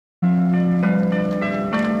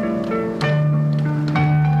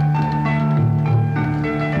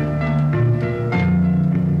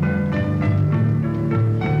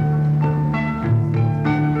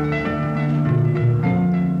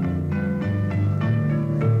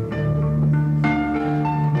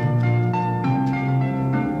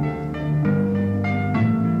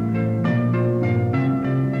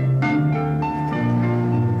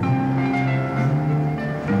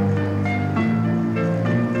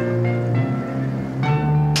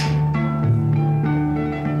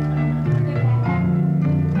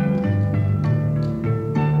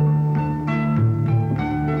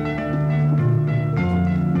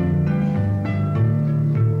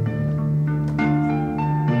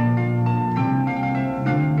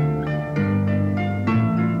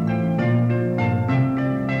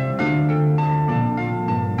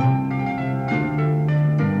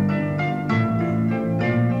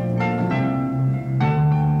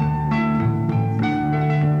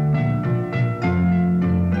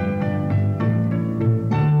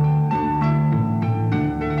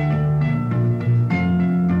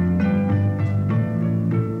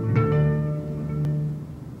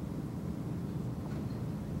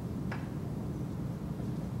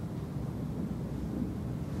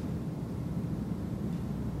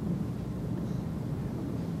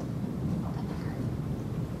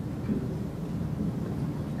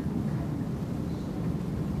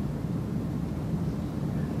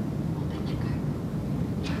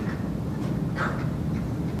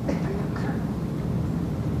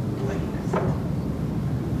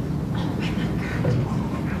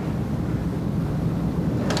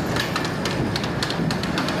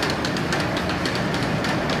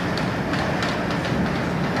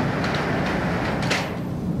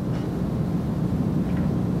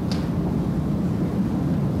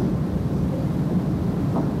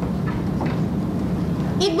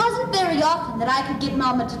It wasn't very often that I could get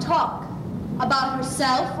Mama to talk about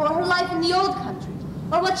herself or her life in the old country,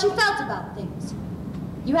 or what she felt about things.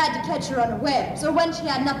 You had to catch her unawares, or when she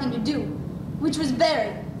had nothing to do, which was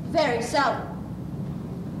very, very seldom.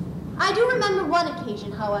 I do remember one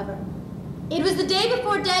occasion, however. It was the day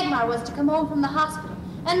before Dagmar was to come home from the hospital,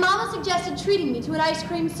 and Mama suggested treating me to an ice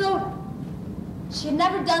cream soda. She had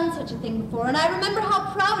never done such a thing before, and I remember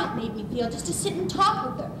how proud it made me feel just to sit and talk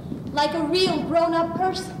with her, like a real grown-up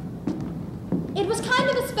person. It was kind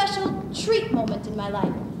of a special treat moment in my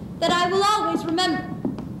life that I will always remember,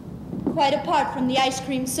 quite apart from the ice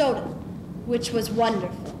cream soda, which was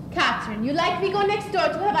wonderful. Catherine, you like we go next door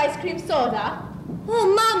to have ice cream soda?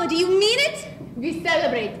 Oh, Mama, do you mean it? We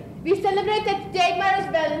celebrate. We celebrate that Dagmar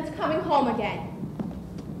is well and is coming home again.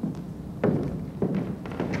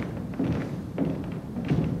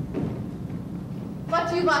 What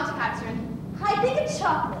do you want, Catherine? I think it's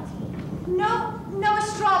chocolate. No, a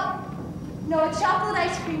strawberry. No, a chocolate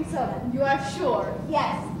ice cream soda. You are sure?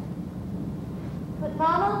 Yes. But,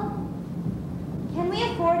 Mama, can we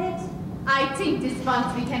afford it? I think this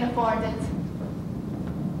once we can afford it.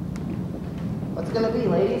 What's it gonna be,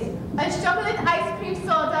 ladies? A chocolate ice cream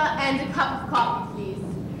soda and a cup of coffee, please.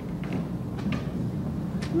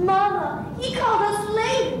 Mama, he called us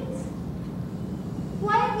ladies.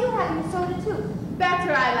 Why aren't you having a soda too?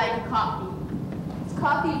 Better I like coffee. Is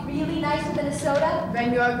coffee really nicer than a soda?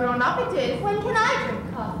 When you're grown up, it is. When can I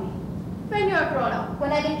drink coffee? When you're grown up.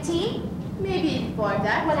 When I'm 18? Maybe before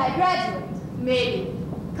that. When I graduate? Maybe.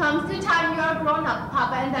 Comes the time you're grown up,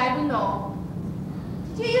 Papa and I will know.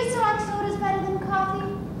 Did you used to like sodas better than coffee?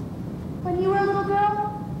 When you were a little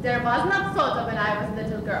girl? There was not soda when I was a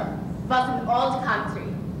little girl. It was an old country.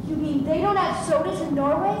 You mean they don't have sodas in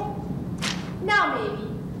Norway? Now maybe.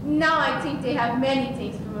 Now I think they have many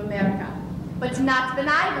things from America. But not when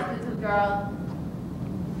I was a little girl.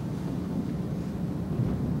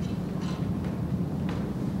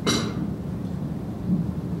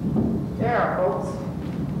 There, folks.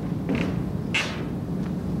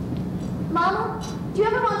 Mama, do you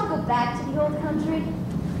ever want to go back to the old country?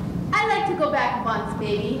 I like to go back once,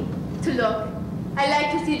 maybe, to look. I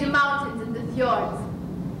like to see the mountains and the fjords.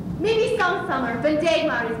 Maybe some summer, when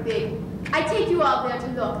Dagmar is big, I take you all there to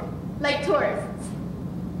look, like tourists.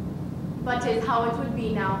 But is how it would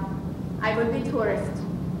be now. I would be tourist.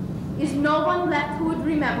 Is no one left who would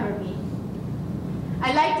remember me.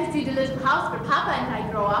 I like to see the little house where Papa and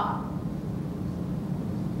I grow up.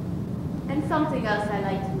 And something else I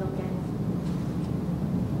like to look at.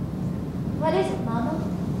 What is it, Mama?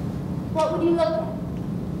 What would you look at?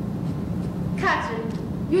 Catherine,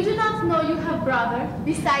 you do not know you have brother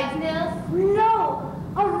besides Nils? No!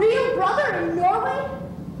 A real brother in Norway?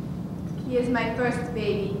 He is my first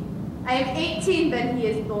baby. I am 18 when he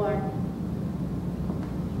is born.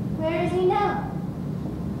 Where is he now?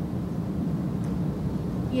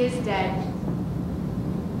 He is dead.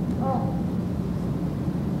 Oh.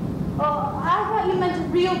 Oh, I thought you meant a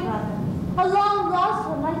real brother. A long lost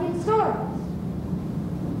one like in stories.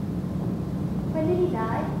 When did he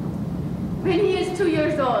die? When he is 2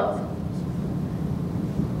 years old.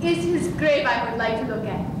 Is his grave I would like to look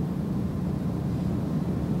at.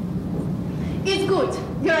 It's good.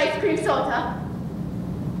 Your ice cream soda.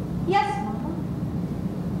 Yes, Mama.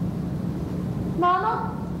 Mama,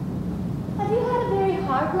 have you had a very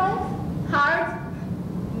hard life? Hard?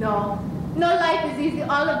 No. No life is easy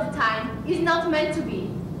all of the time. It's not meant to be.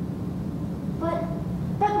 But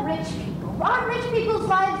rich people. Aren't rich people's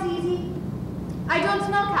lives easy? I don't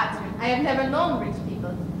know, Catherine. I have never known rich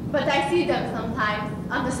people. But I see them sometimes,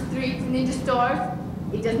 on the streets and in the stores.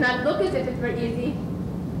 It does not look as if it were easy.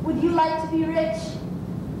 Would you like to be rich?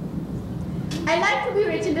 I like to be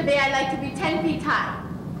rich in the way I like to be 10 feet high.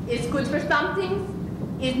 It's good for some things,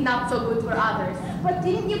 it's not so good for others. But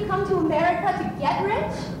didn't you come to America to get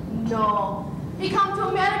rich? No. We come to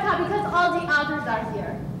America because all the others are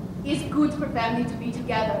here. It's good for family to be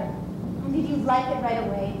together. And did you like it right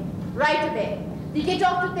away? Right away. We get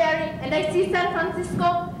off the ferry and I see San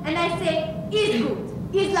Francisco and I say, it's good.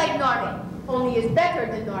 It's like Norway, only it's better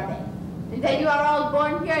than Norway. And then you are all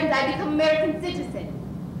born here and I become American citizen.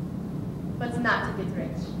 But not to get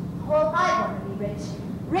rich. Well, I want to be rich.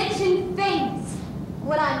 Rich and famous.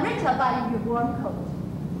 When I'm rich, I'll buy you your warm coat.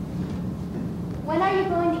 When are you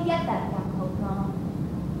going to get that warm coat, Mama?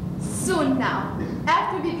 Soon now,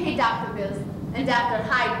 after we pay doctor bills and after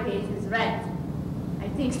Hyde pays his rent. I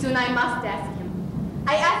think soon I must ask him.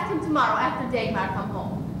 I ask him tomorrow after Dagmar come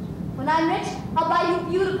home. When I'm rich, I'll buy you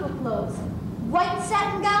beautiful clothes. White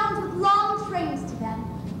satin gowns with long trains to them.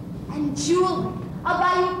 And jewelry. I'll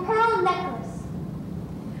buy you a pearl necklace.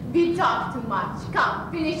 We talk too much.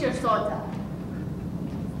 Come, finish your soda.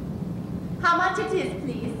 How much it is,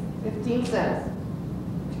 please? 15 cents.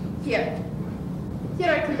 Here.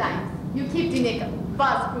 Here are 2 dimes. You keep the nickel.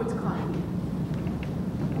 Buzz fruit coffee.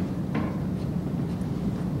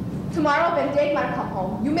 Tomorrow when Dagmar come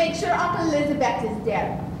home, you make sure Uncle Elizabeth is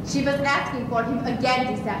there. She was asking for him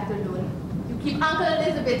again this afternoon. You keep Uncle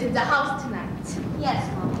Elizabeth in the house tonight. Yes,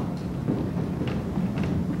 Mama.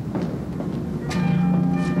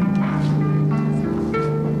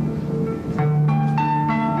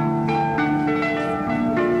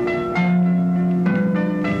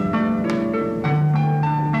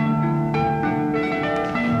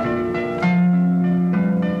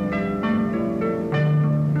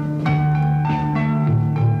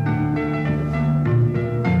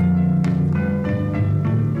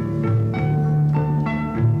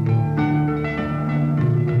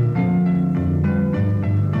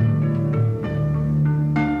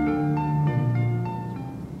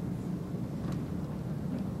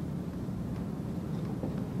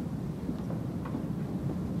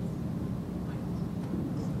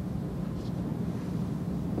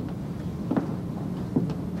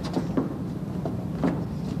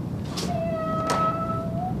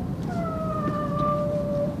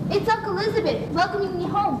 It's Uncle Elizabeth welcoming me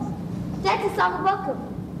home. That's a song of welcome.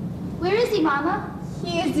 Where is he, Mama?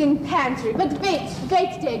 He is in pantry. But wait,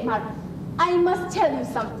 Dagmar. I must tell you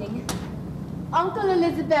something. Uncle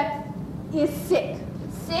Elizabeth is sick.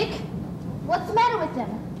 Sick? What's the matter with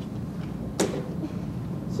him?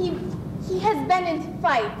 He has been in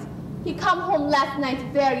fight. He come home last night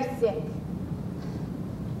very sick.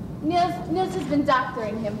 Nils has been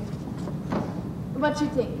doctoring him. What you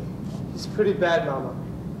think? He's pretty bad, Mama.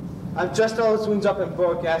 I've dressed all his wounds up in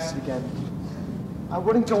boric acid again. I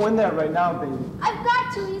wouldn't go in there right now, baby. I've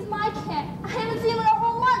got to. He's my cat. I haven't seen him in a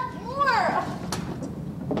whole month. More.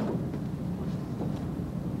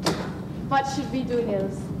 What should we do,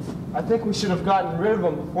 Nils? I think we should have gotten rid of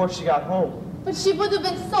him before she got home. But she would have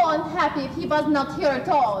been so unhappy if he was not here at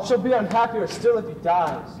all. She'll be unhappier still if he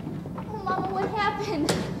dies. Oh, Mama, what happened?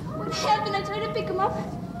 What happened? I tried to pick him up,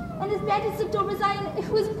 and his bandage slipped over his eye, and it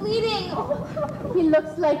was bleeding. Oh. He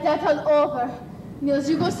looks like that all over. Nils,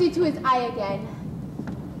 you go see to his eye again.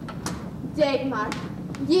 Dagmar,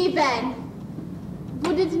 ye Ben,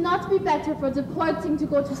 would it not be better for the poor thing to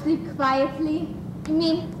go to sleep quietly? You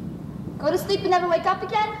mean go to sleep and never wake up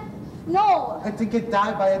again? No. I think it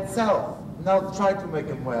died by itself. Now try to make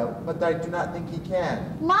him well, but I do not think he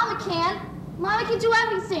can. Mama can. Mama can do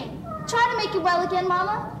everything. Try to make it well again,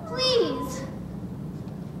 Mama. Please.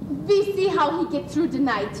 We see how he gets through the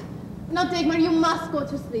night. Now, Dagmar, you must go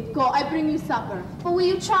to sleep. Go, I bring you supper. But will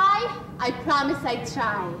you try? I promise I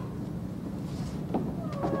try.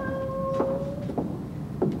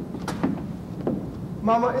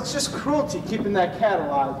 Mama, it's just cruelty keeping that cat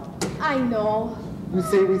alive. I know. You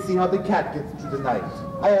say we see how the cat gets through the night.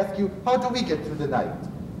 I ask you, how do we get through the night?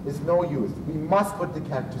 It's no use. We must put the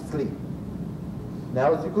cat to sleep.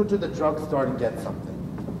 Now, as you go to the drugstore and get something.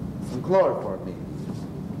 Some chloroform, maybe.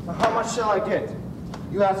 Now, how much shall I get?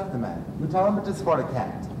 You ask the man. You tell him it is for the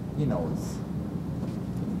cat. He knows.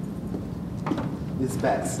 It's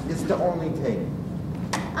best. It's the only thing.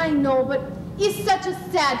 I know, but it's such a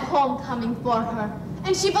sad homecoming for her.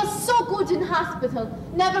 And she was so good in hospital.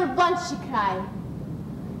 Never once she cried.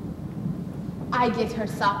 I get her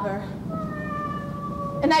supper.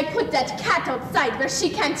 And I put that cat outside where she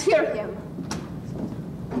can't hear him.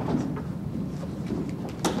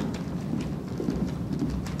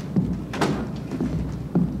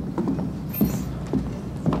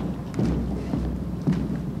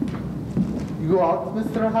 You go out,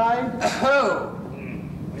 Mr. Hyde? Oh,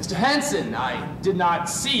 Mr. Hanson, I did not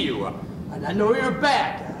see you. And I know you're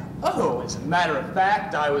back. Oh, as a matter of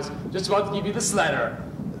fact, I was just about to give you this letter.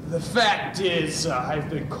 The fact is, I've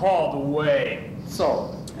been called away.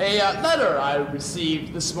 So, A letter I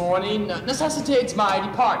received this morning necessitates my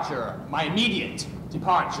departure, my immediate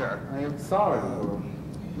departure. I am sorry for him.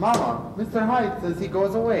 Mama, Mr. Hyde says he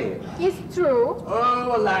goes away. It's true.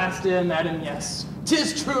 Oh, alas, dear madam, yes.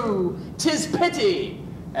 'Tis true, 'tis pity,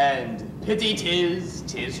 and pity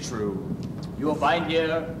 'tis true. You will find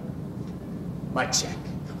here my check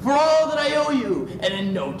for all that I owe you, and a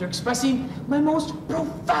note expressing my most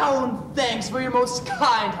profound thanks for your most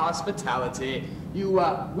kind hospitality. You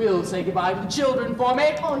will say goodbye to the children for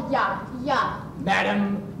me? Oh, yeah.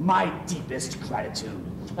 Madam, my deepest gratitude.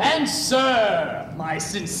 And sir, my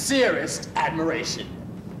sincerest admiration.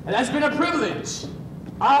 It has been a privilege.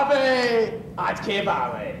 Ave atque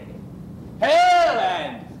vale. Hail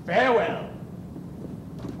and farewell.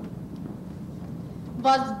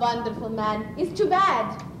 Was wonderful, man. It's too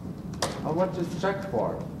bad. How much is check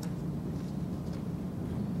for?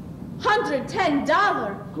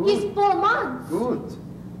 $110. Good. He's 4 months. Good.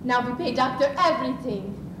 Now we pay doctor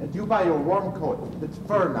everything. And you buy your warm coat. It's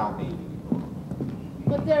fur now, maybe.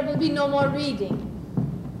 But there will be no more reading.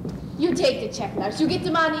 You take the check, Lars. You get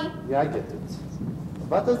the money. Yeah, I get it.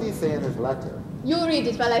 What does he say in his letter? You read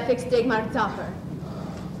it while I fix Dagmar's offer.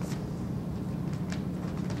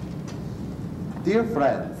 Dear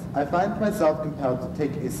friends, I find myself compelled to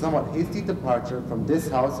take a somewhat hasty departure from this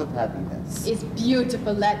house of happiness. It's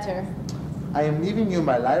beautiful letter. I am leaving you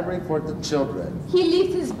my library for the children. He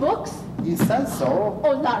leaves his books? He says so. Oh,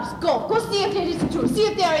 Lars, go. Go see if it is true. See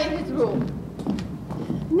if they are in his room.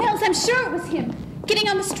 Nels, I'm sure it was him. Getting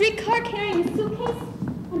on the streetcar carrying a suitcase.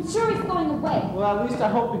 I'm sure he's going away. Well, at least I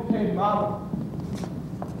hope he paid Mama.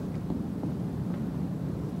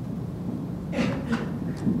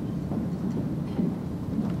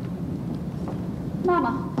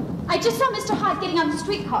 Mama, I just saw Mr. Hyde getting on the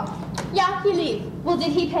streetcar. Yeah, he leaves. Well,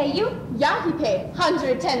 did he pay you? Yeah, he paid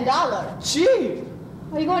 $110. Gee!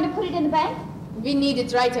 Are you going to put it in the bank? We need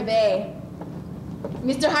it right away.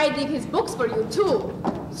 Mr. Hyde leave his books for you, too.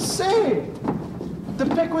 Say! The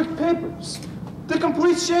Pickwick Papers. The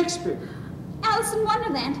complete Shakespeare. Alice in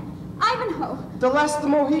Wonderland. Ivanhoe. The Last of the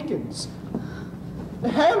Mohicans.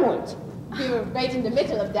 Hamlet. We were right in the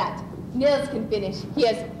middle of that. Nils can finish. He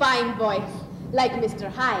has fine voice, like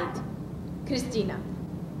Mr. Hyde. Christina,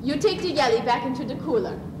 you take the jelly back into the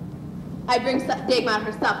cooler. I bring Dagmar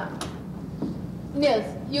her supper. Nils,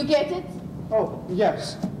 you get it? Oh,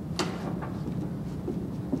 yes.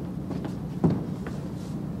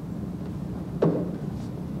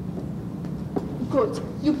 Good.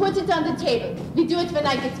 You put it on the table. We do it when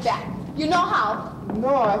I get back. You know how?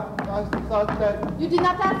 No, I thought that... You did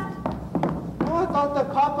not ask? No, I thought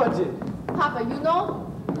that Papa did. Papa, you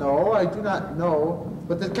know? No, I do not know,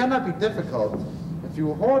 but it cannot be difficult. If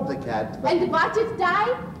you hold the cat... And watch it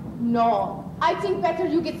die? No. I think better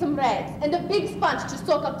you get some rags and a big sponge to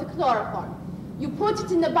soak up the chloroform. You put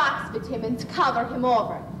it in the box with him and cover him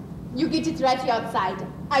over. You get it ready outside.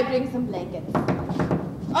 I bring some blankets.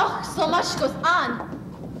 Oh, so much goes on.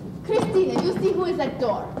 Christina, you see who is at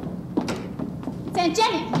door? St.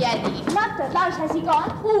 Jenny. Jenny. Not the Lars, has he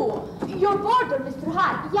gone? Who? Your boarder, Mr.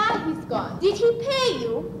 Hyde. Yeah, he's gone. Did he pay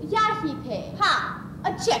you? Yeah, he paid. How?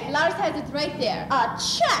 A check. Lars has it right there. A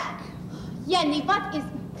check? Jenny, what is...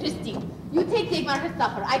 Christine, you take Dagmar her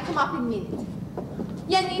supper. I come up in a minute.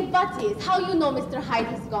 Jenny, what is? How you know Mr.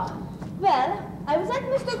 Hyde is gone? Well, I was at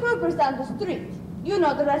Mr. Gruber's down the street. You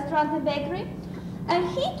know the restaurant and bakery? And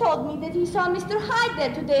he told me that he saw Mr. Hyde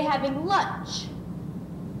there today having lunch.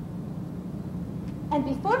 And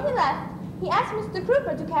before he left, he asked Mr.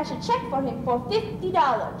 Kruger to cash a check for him for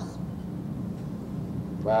 $50.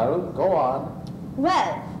 Well, go on.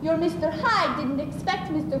 Well, your Mr. Hyde didn't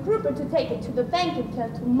expect Mr. Kruger to take it to the bank until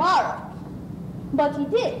tomorrow. But he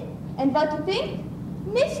did. And what do you think?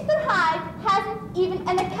 Mr. Hyde hasn't even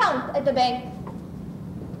an account at the bank.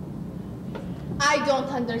 I don't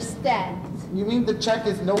understand. You mean the check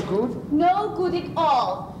is no good? No good at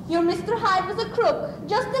all. Your Mr. Hyde was a crook,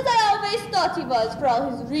 just as I always thought he was for all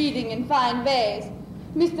his reading and fine ways.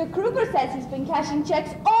 Mr. Kruger says he's been cashing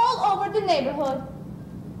checks all over the neighborhood.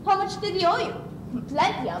 How much did he owe you?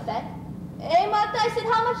 Plenty, I'll bet. Hey, Martha, I said,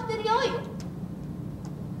 how much did he owe you?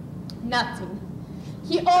 Nothing.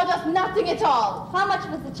 He owed us nothing at all. How much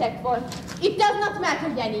was the check for? It does not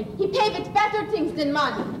matter, Jenny. He paid with better things than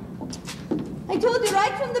money. I told you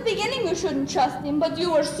right from the beginning you shouldn't trust him, but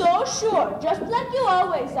you were so sure, just like you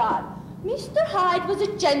always are. Mr. Hyde was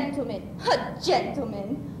a gentleman. A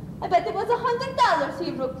gentleman. I bet it was $100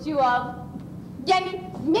 he rooked you of. Jenny,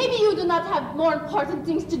 maybe you do not have more important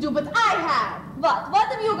things to do, but I have. What? What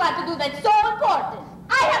have you got to do that's so important?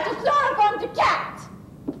 I have to chloroform the cat.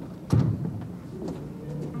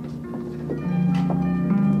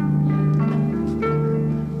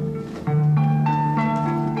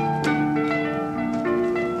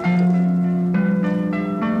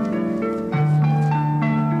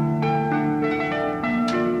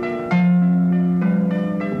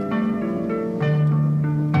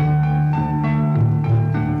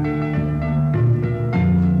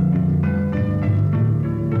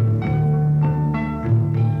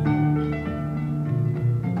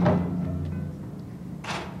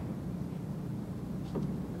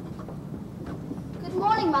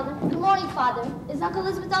 Is Uncle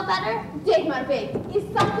Elizabeth all better? Dagmar, babe, is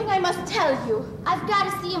something I must tell you. I've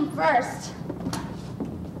got to see him first.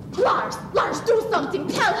 Lars, do something.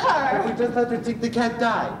 Tell her. We just let her take the cat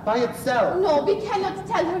die by itself. No, we cannot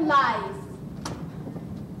tell her lies.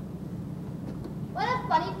 What a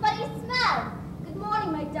funny, funny smell. Good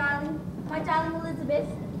morning, my darling. My darling Elizabeth.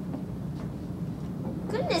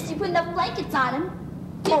 Goodness, you put enough blankets on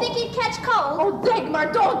him. Do you think he'd catch cold? Oh,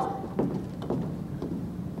 Dagmar, don't!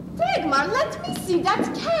 Dagmar, let me see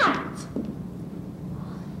that cat.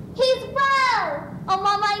 He's well! Oh,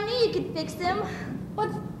 Mama, I knew you could fix him. But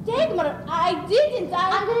Dagmar, I didn't.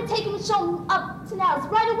 I'm gonna take him and show him up to Nels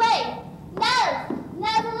right away.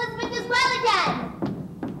 Nels, Elizabeth is well again.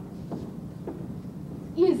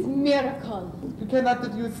 Is miracle. You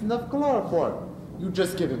cannot use enough chloroform. You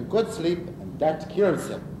just give him good sleep, and that cures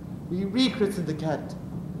him. We rechristened the cat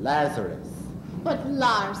Lazarus. But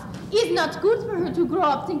Lars, it's not good for her to grow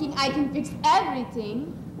up thinking I can fix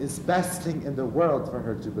everything. It's the best thing in the world for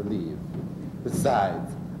her to believe.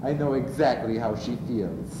 Besides, I know exactly how she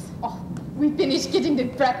feels. Oh, we finished getting the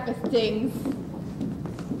breakfast things.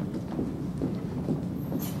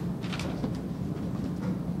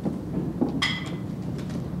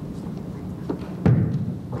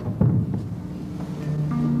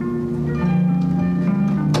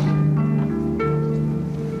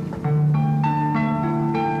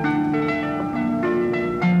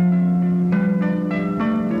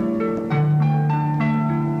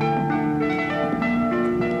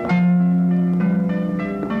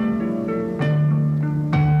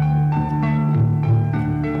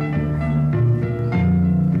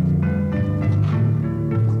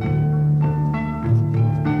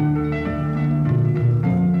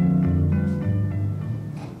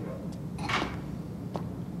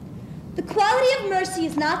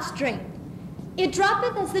 Not strength. It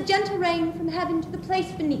droppeth as the gentle rain from heaven to the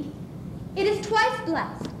place beneath. It is twice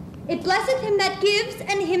blessed. It blesseth him that gives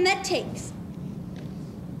and him that takes.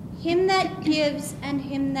 Him that gives and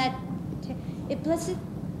him that it blesseth.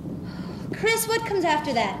 Chris, what comes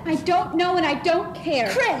after that? I don't know and I don't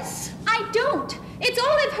care. Chris! I don't. It's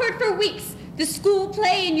all I've heard for weeks. The school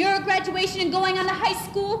play and your graduation and going on to high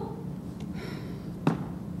school.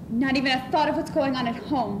 Not even a thought of what's going on at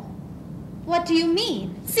home. What do you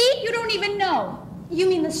mean? See, you don't even know. You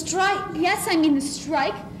mean the strike? Yes, I mean the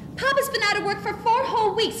strike. Papa's been out of work for 4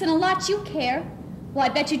 whole weeks and a lot you care. Well, I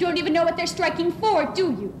bet you don't even know what they're striking for, do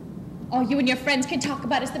you? All you and your friends can talk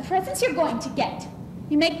about is the presents you're going to get.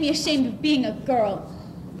 You make me ashamed of being a girl.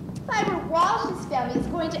 Ira Walsh's family is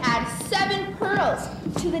going to add 7 pearls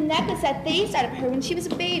to the necklace that they used out of her when she was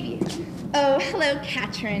a baby. Oh, hello,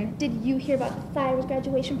 Katrin. Did you hear about the Thyra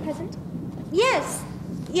graduation present?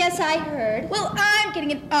 Yes, I heard. Well, I'm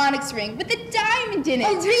getting an onyx ring with a diamond in it.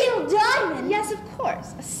 A real diamond? Yes, of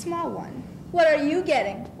course. A small one. What are you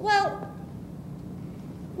getting? Well,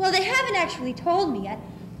 they haven't actually told me yet,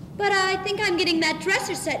 but I think I'm getting that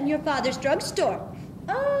dresser set in your father's drugstore.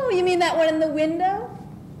 Oh, you mean that one in the window?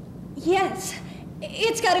 Yes.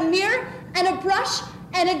 It's got a mirror and a brush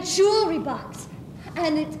and a jewelry box,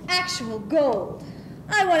 and it's actual gold.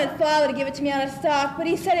 I wanted Father to give it to me out of stock, but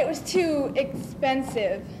he said it was too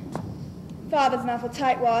expensive. Father's an awful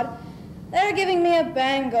tightwad. They're giving me a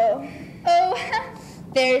bangle. Oh,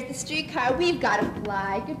 there's the streetcar. We've got to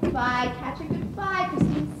fly. Goodbye, Katrin. Goodbye,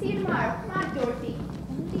 Christine. See you tomorrow. Come on, Dorothy.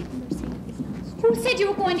 Who said you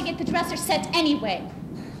were going to get the dresser set anyway?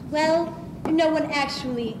 Well, no one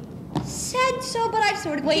actually said so, but I've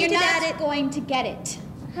sort of hinted at it. You're not going to get it.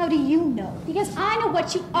 How do you know? Because I know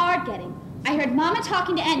what you are getting. I heard Mama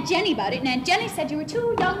talking to Aunt Jenny about it, and Aunt Jenny said you were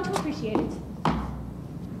too young to appreciate it.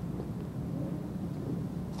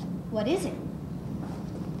 What is it?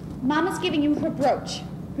 Mama's giving you her brooch,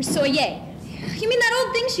 her soyer. You mean that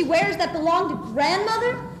old thing she wears that belonged to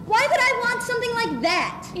Grandmother? Why would I want something like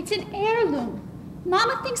that? It's an heirloom.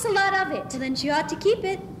 Mama thinks a lot of it. Well, then she ought to keep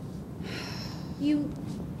it. You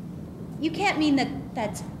can't mean that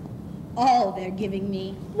that's all they're giving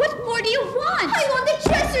me. What more do you want? I want the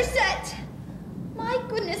dresser set! My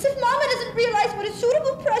goodness, if Mama doesn't realize what a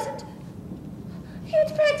suitable present...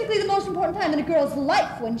 It's practically the most important time in a girl's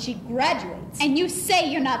life when she graduates. And you say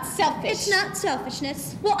you're not selfish. It's not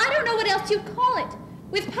selfishness. Well, I don't know what else you'd call it.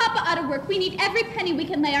 With Papa out of work, we need every penny we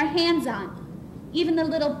can lay our hands on. Even the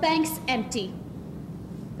little bank's empty.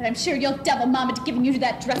 But I'm sure you'll devil Mama to giving you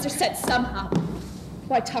that dresser set somehow.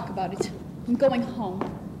 Why talk about it? I'm going home.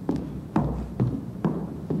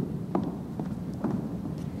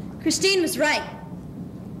 Christine was right.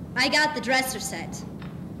 I got the dresser set.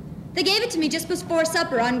 They gave it to me just before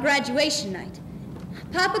supper on graduation night.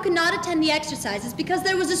 Papa could not attend the exercises because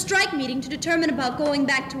there was a strike meeting to determine about going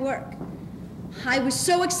back to work. I was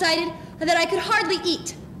so excited that I could hardly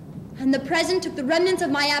eat, and the present took the remnants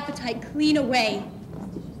of my appetite clean away.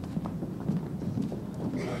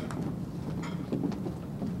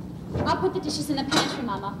 I'll put the dishes in the pantry,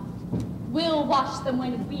 Mama. We'll wash them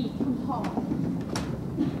when we come home.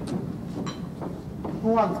 Who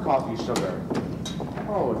wants coffee, sugar?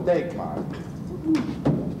 Oh, Dagmar.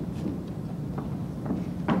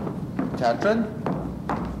 Katrin?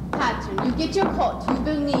 Katrin, you get your coat. You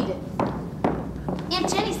will need it. Aunt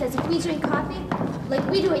Jenny says if we drink coffee, like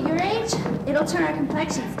we do at your age, it'll turn our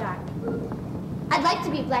complexions dark. I'd like to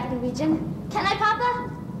be Black Norwegian. Can I, Papa?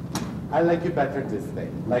 I like you better this way,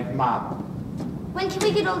 like Mom. When can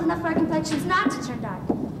we get old enough for our complexions not to turn dark?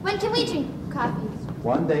 When can we drink coffee?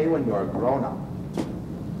 One day when you're grown up.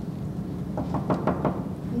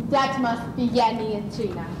 That must be Yanni and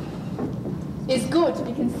Trina. It's good.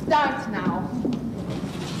 We can start now.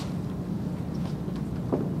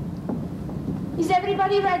 Is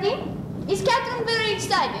everybody ready? Is Catherine very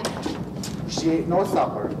excited? She ate no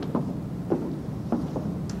supper.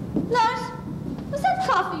 Lars, was that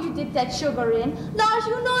coffee you dipped that sugar in? Lars,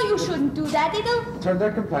 you know you shouldn't do that. It'll... Turn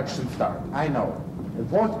their complexions dark. I know. It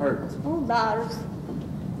won't hurt. Oh, Lars.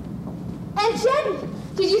 And Jenny,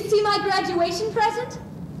 did you see my graduation present?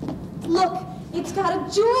 Look, it's got a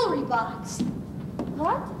jewelry box.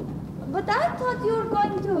 What? But I thought you were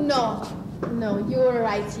going to... No, you're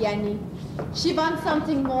right, Yanni. She wants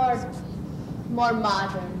something more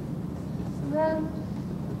modern. Well,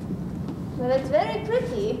 it's very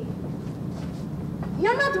pretty.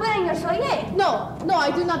 You're not wearing your soyer. No, I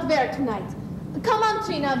do not wear it tonight. Come on,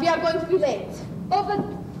 Trina, we are going to be late. Oh, but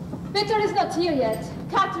Peter is not here yet.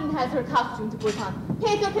 Katrin has her costume to put on.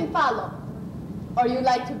 Peter can follow. Or you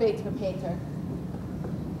like to wait for Peter.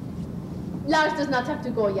 Lars does not have to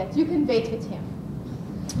go yet. You can wait with him.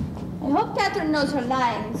 I hope Catherine knows her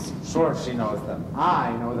lines. Sure, she knows them.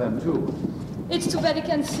 I know them too. It's too bad you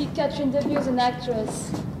can't see Catherine debut as an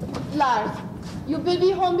actress. Lars, you will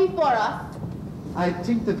be home before us. I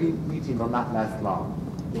think the meeting will not last long.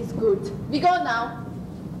 It's good. We go now.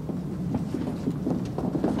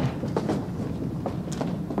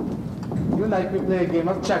 You like to play a game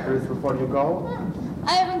of checkers before you go?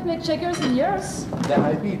 I haven't played checkers in years. Then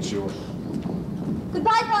I beat you.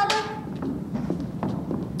 Goodbye, Father.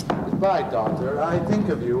 Goodbye, daughter. I think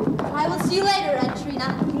of you. I will see you later, Aunt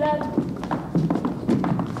Trina. Glad.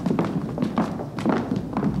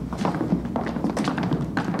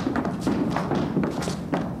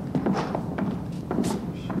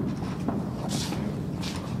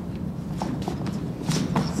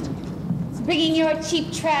 Bringing your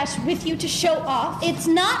cheap trash with you to show off? It's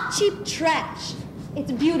not cheap trash.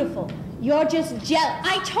 It's beautiful. You're just jealous.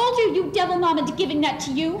 I told you, you devil mama, to giving that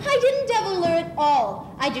to you. I didn't devil her at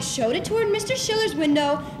all. I just showed it to her in Mr. Schiller's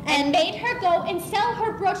window And made her go and sell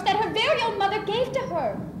her brooch that her very own mother gave to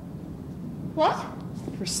her. What?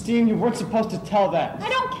 Christine, you weren't supposed to tell that. I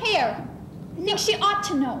don't care. I think she ought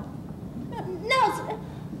to know. Nels,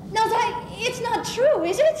 it's not true,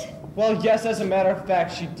 is it? Well, yes, as a matter of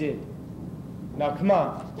fact, she did. Now, come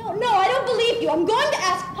on. No, I don't believe you. I'm going to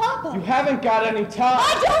ask Papa. You haven't got any time.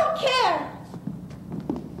 I don't care.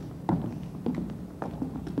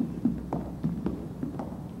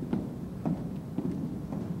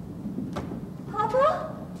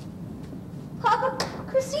 Papa,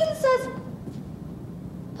 Christine says...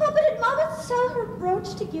 Papa, did Mama sell her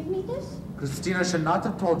brooch to give me this? Christina should not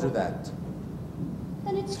have told you that.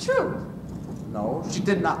 Then it's true. No, she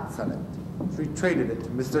did not sell it. She traded it to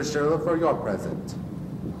Mr. Schiller for your present.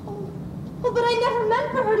 Oh, but I never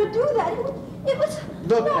meant for her to do that. It was...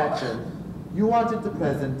 Look, no. Katrin, you wanted the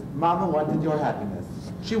present, Mama wanted your happiness.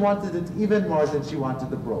 She wanted it even more than she wanted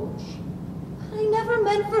the brooch. I never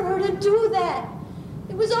meant for her to do that.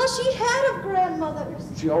 It was all she had of grandmother's.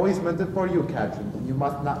 She always meant it for you, Katrin, and you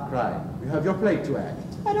must not cry. You have your play to act.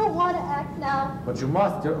 I don't want to act now. But you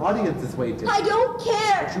must. Your audience is waiting. I don't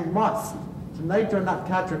care. But you must. Tonight you're not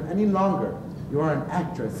Katrin any longer. You are an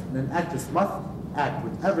actress, and an actress must act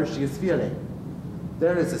whatever she is feeling.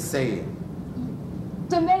 There is a saying.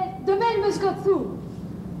 The man must go through.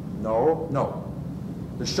 No.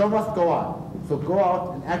 The show must go on. So go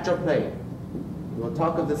out and act your play. We will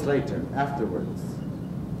talk of this later, afterwards.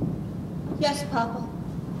 Yes, Papa.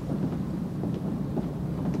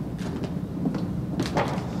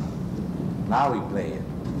 Now we play it.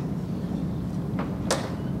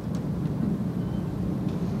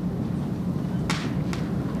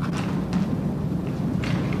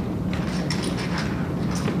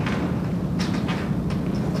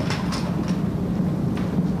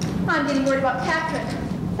 I'm getting worried about Catherine.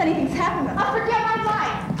 If anything's happened to her. I'll forget my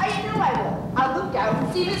lines. I knew I will. I'll look out and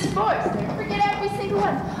see Miss Forrester. Forget every single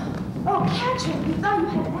one. Oh, Catherine, we thought you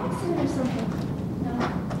had an accident or something. No.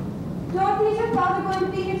 Dorothy, is your father going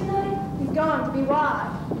to be here tonight? He's gone to be why.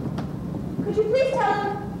 Could you please tell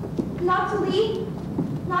him not to leave?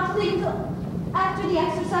 Not to leave until after the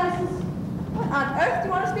exercises? What on earth do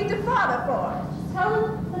you want to speak to Father for? Tell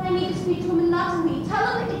him that I need to speak to him and not to me.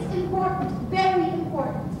 Tell him it's important, very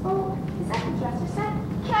important. Oh, is that the dresser set?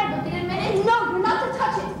 Can I look at it a minute? No, you're not to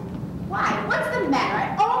touch it. Why? What's the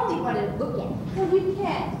matter? I only wanted to look at it. No, you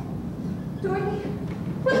can't. Dorothy,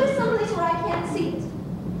 put it someplace where I can't see it.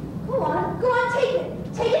 Go on, take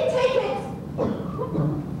it. Take it, take it.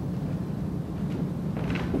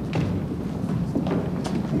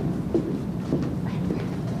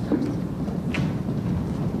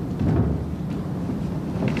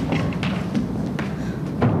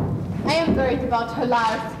 I am worried about her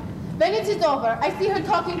life. When it is over, I see her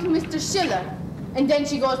talking to Mr. Schiller, and then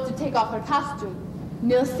she goes to take off her costume.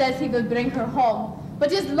 Nils says he will bring her home,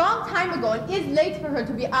 but it's a long time ago and it's late for her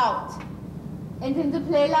to be out. And in the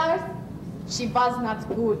play, Lars, she was not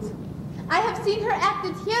good. I have seen her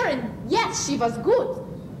acted here, and yes, she was good.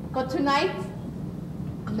 But tonight,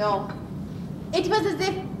 no. It was as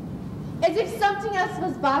if something else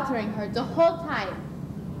was bothering her the whole time.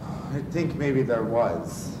 I think maybe there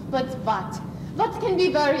was. But what? What can be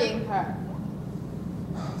worrying her?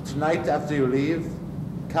 Tonight after you leave,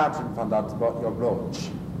 Catherine found out about your brooch.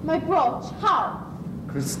 My brooch? How?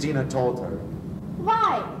 Christina told her.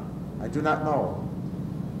 Why? I do not know.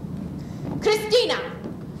 Christina!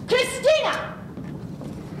 Christina!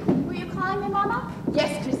 Were you calling me, Mama?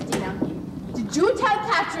 Yes, Christina. Did you tell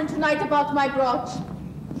Catherine tonight about my brooch?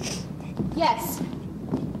 Yes.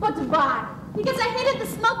 But why? Because I hated the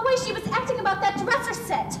smug way she was acting about that dresser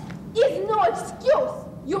set. Is no excuse.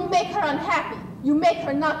 You make her unhappy. You make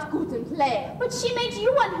her not good in play. But she made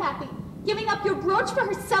you unhappy. Giving up your brooch for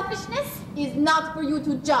her selfishness? Is not for you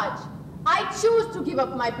to judge. I choose to give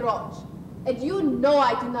up my brooch. And you know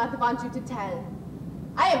I do not want you to tell.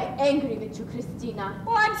 I am angry with you, Christina.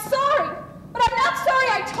 Oh, I'm sorry. But I'm not sorry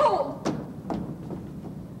I told.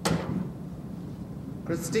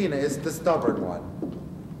 Christina is the stubborn one.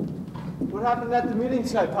 What happened at the meeting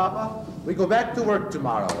tonight, Papa? We go back to work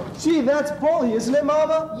tomorrow. Gee, that's bully, isn't it,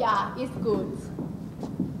 Mama? Yeah, it's good.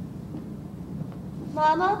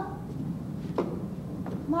 Mama?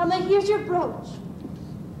 Mama, here's your brooch.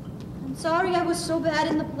 I'm sorry I was so bad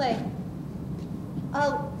in the play.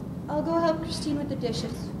 I'll go help Christine with the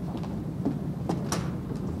dishes.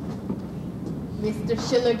 Mr.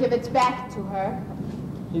 Schiller, give it back to her.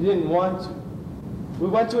 He didn't want to. We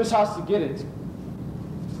went to his house to get it.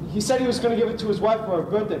 He said he was going to give it to his wife for her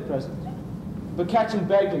birthday present. But Katrin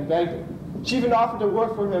begged him. She even offered to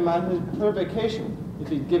work for him on her vacation if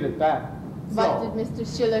he'd give it back. What did Mr.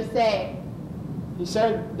 Schiller say? He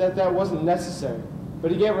said that wasn't necessary,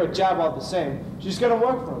 but he gave her a job all the same. She's going to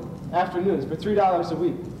work for him, afternoons, for $3 a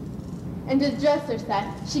week. And the dresser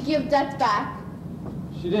set, she gave that back?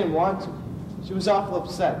 She didn't want to. She was awful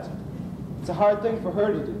upset. It's a hard thing for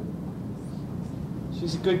her to do.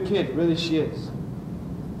 She's a good kid, really she is.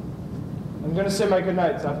 I'm going to say my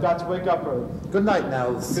goodnights. I've got to wake up early. Good night,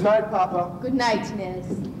 Nels. Good night, Papa. Good night, Nils.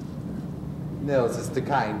 Nils is the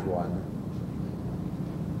kind one.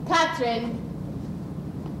 Catherine.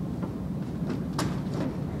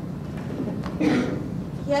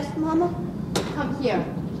 Yes, Mama? Come here.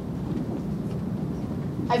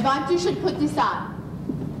 I want you should put this on.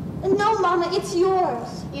 No, Mama, it's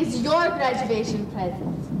yours. It's your graduation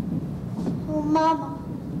present. Oh, Mama.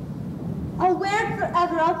 I'll wear it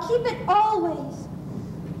forever. I'll keep it always.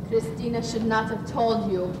 Christina should not have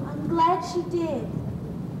told you. I'm glad she did.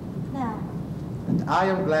 Now, And I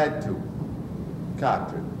am glad to.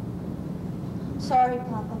 Catherine. I'm sorry,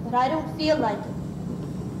 Papa, but I don't feel like it.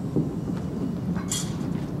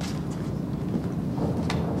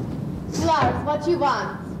 Lars, what you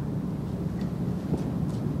want?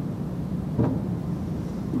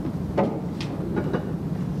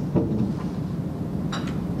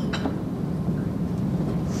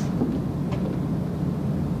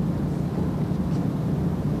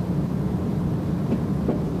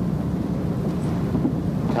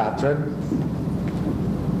 Catherine.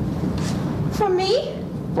 For me?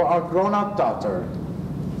 For our grown-up daughter.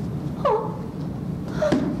 Oh.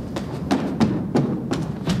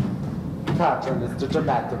 Catherine is the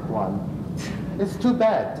dramatic one. It's too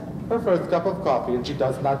bad. Her first cup of coffee and she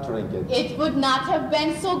does not drink it. It would not have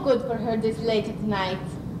been so good for her this late at night.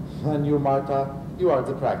 And you, Martha, you are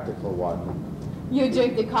the practical one. You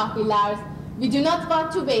drink the coffee, Lars. We do not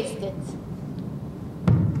want to waste it.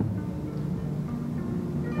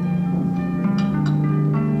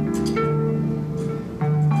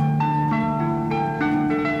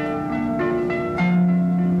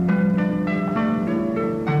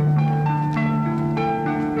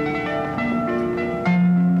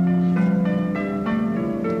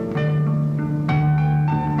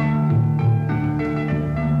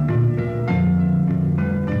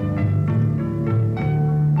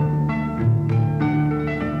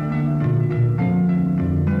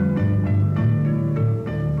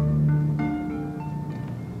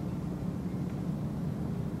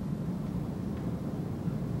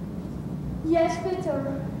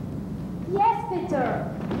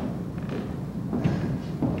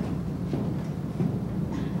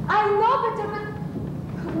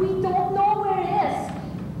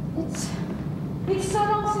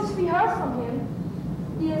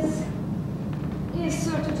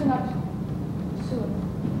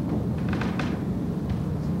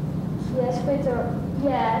 Peter,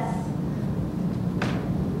 yes.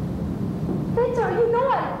 Peter, you know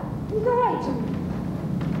I do.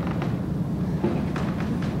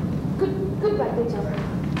 Goodbye, Peter.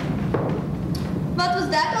 What was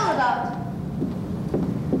that all about?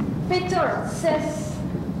 Peter says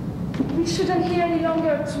we shouldn't hear any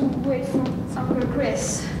longer to wait for Uncle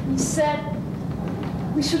Chris. He said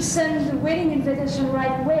we should send the wedding invitation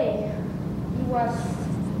right away. He was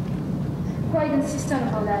quite insistent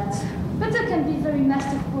about that. Peter can be very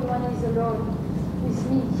masterful when he's alone with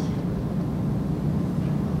me.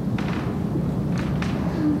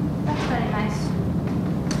 That's very nice.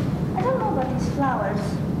 I don't know about these flowers.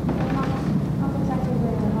 They're not exactly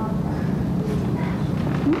where they are.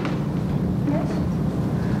 Yes?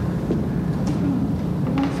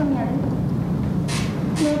 You want some yellow?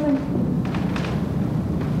 No, thank you.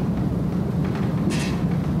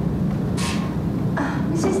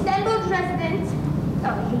 Mrs. Stenberg's residence. Oh,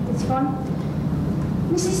 I hate this phone.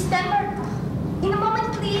 Mrs. Stenberg. In a moment,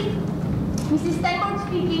 please. Mrs. Stenberg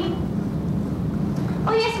speaking.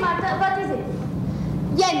 Oh, yes, Martha. What is it?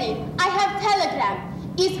 Jenny, I have telegram.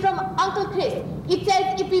 It's from Uncle Chris. It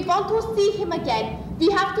says if we want to see him again, we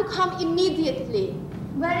have to come immediately.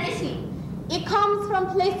 Where is he? It comes from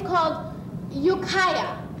a place called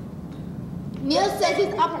Ukiah. Neil says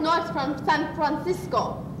it's up north from San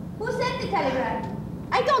Francisco. Who sent the telegram?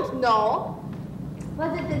 I don't know.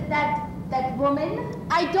 Was it that woman?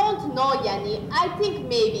 I don't know, Jenny. I think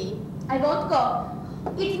maybe. I won't go.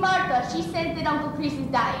 It's Martha. She says that Uncle Chris is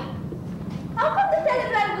dying. How come the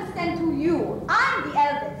telegram was sent to you? I'm the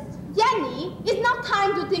eldest. Jenny, it's not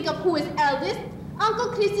time to think of who is eldest. Uncle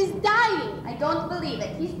Chris is dying. I don't believe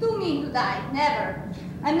it. He's too mean to die. Never.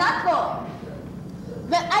 I'm not going.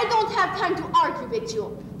 Well, I don't have time to argue with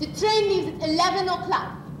you. The train leaves at 11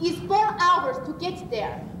 o'clock. It's 4 hours to get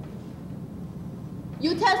there.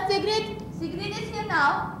 You tell Sigrid? Sigrid is here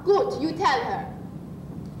now. Good, you tell her.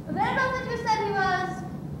 Where was it you said he was?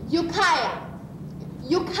 Ukiah.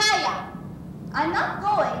 Ukiah. I'm not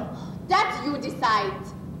going. That you decide.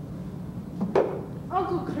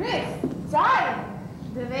 Uncle Chris, dying.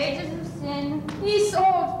 The wages of sin. He's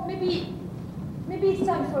old. Maybe it's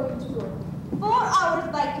time for him to go. 4 hours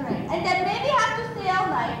by train, and then maybe have to stay all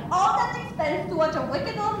night. All that expense to watch a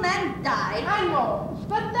wicked old man die. I know,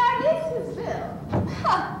 but that is his will.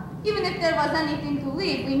 Even if there was anything to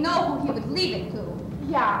leave, we know who he would leave it to.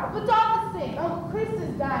 Yeah, but all the same, Uncle Chris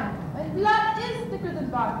is dying, and blood is thicker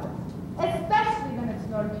than vodka, especially when it's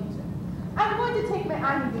Norwegian. I'm going to take my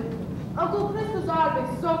Annie with me. Uncle Chris was always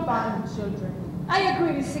so fond of children. I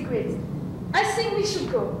agree with Sigrid. I think we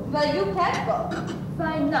should go. Well, you can't go.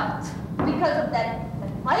 Why not? Because of that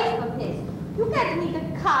wife of his. You can't meet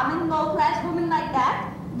a common, low-class woman like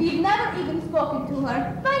that. We've never even spoken to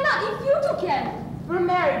her. Why not? If you two can. We're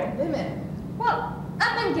married women. Well,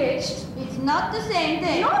 I'm engaged. It's not the same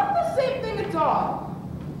thing. Not the same thing at all.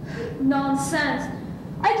 Nonsense.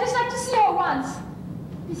 I'd just like to see her once.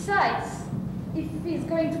 Besides, if he's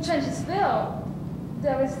going to change his will,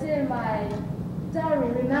 there is still my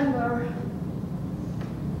diary, remember?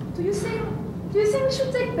 Do you think we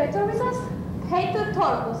should take Peter with us? Hate to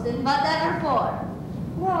Torkelson, whatever for.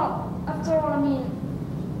 Well, after all, I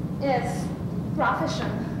mean, it's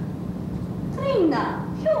profession. Trina,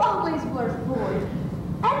 you always were fooled.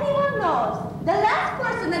 Anyone knows, the last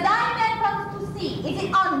person a dying man comes to see is the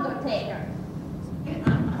undertaker.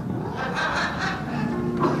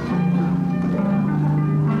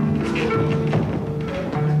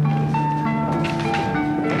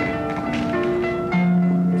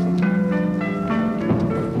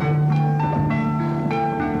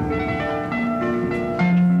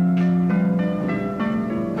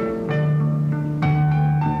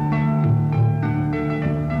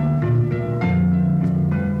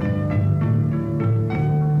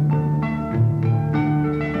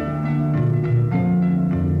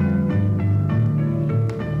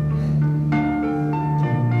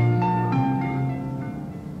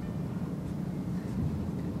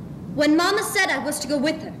 When Mama said I was to go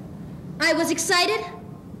with her, I was excited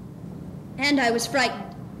and I was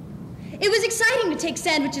frightened. It was exciting to take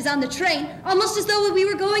sandwiches on the train, almost as though we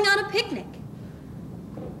were going on a picnic.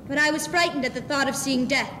 But I was frightened at the thought of seeing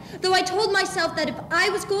death, though I told myself that if I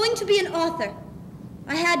was going to be an author,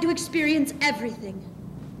 I had to experience everything.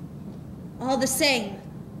 All the same,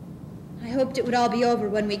 I hoped it would all be over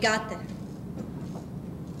when we got there.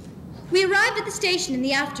 We arrived at the station in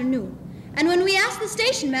the afternoon, and when we asked the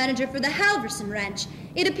station manager for the Halverson Ranch,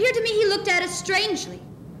 it appeared to me he looked at us strangely.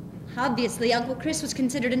 Obviously, Uncle Chris was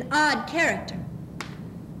considered an odd character.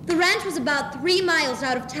 The ranch was about 3 miles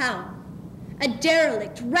out of town, A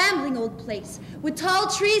derelict, rambling old place, with tall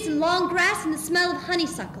trees and long grass and the smell of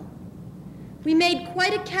honeysuckle. We made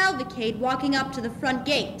quite a cavalcade walking up to the front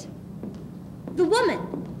gate. The woman,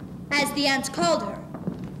 as the aunts called her,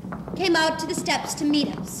 came out to the steps to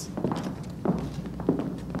meet us.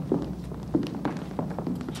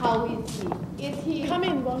 How is he? Is he... Come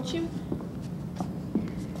in, won't you?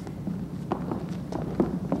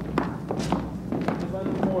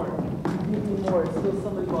 More. Still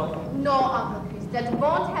somebody walking. No, Uncle Chris, that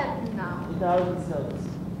won't help him now. Now themselves.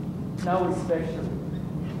 Now especially.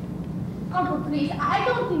 Uncle Chris, I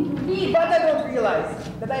don't think you really... But I don't realize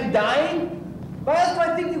that I'm dying? Why else do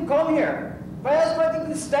I think you come here? Why else do I think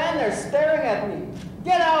you stand there staring at me?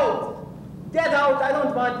 Get out! Get out! I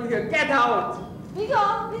don't want you here. Get out! We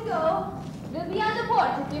go. We'll be on the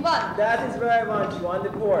porch if you want. That is where I want you, on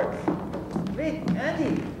the porch. Wait,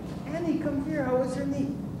 Annie. Annie, come here. How was your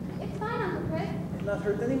knee? It's fine, Uncle Chris. It's not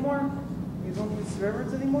hurt anymore? You don't use swear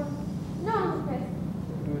words anymore? No, Uncle Chris.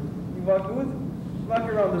 Good. You walk good? Walk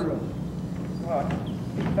around the room. Walk.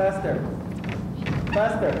 Faster.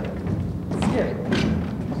 Faster. Skip.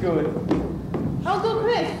 Good. Uncle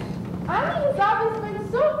Chris, Annie has always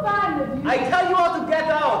been so fond of you. I tell you all to get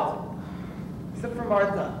out! Except for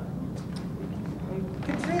Martha.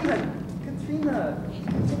 Katrina, Katrina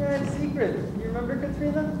had a secret. You remember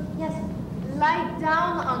Katrina? Yes. Lie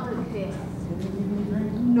down, Uncle Chris. Can you give me a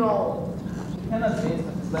drink? No. You cannot taste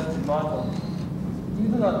what is left in the bottle. You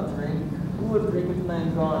do not drink. Who would drink it when I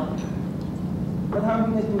am gone? What harm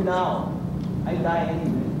can it do now? I die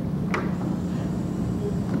anyway.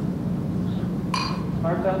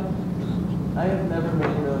 Martha, I have never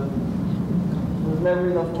made enough. There was never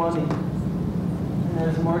enough money. And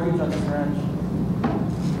there's a mortgage on this ranch.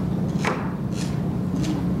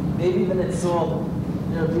 Maybe when it's sold,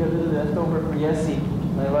 there'll be a little left over for Yessie,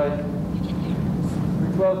 my wife. For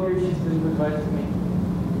 12 years, she's been a good wife to me.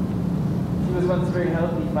 She was once very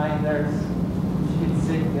healthy, fine nurse. She gets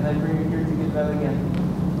sick, and I bring her here to get well again.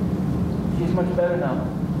 She's much better now.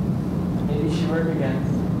 Maybe she'll work again.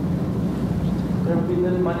 There will be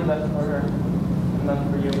little money left for her, and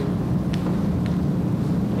none for you.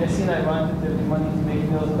 Yessie and I wanted there to be money to make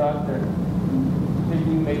Nils doctor.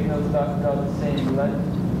 Maybe you make Nils doctor all the same, right?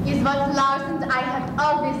 Is what Lars and I have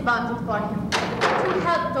always wanted for him. To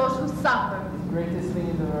help those who suffer. The greatest thing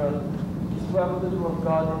in the world is to have a little of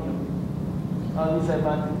God in you. Always I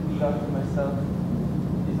wanted to be doctor myself.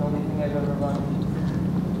 It's the only thing I've ever wanted.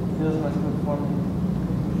 Feels much good for me.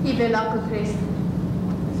 He will, Uncle Chris.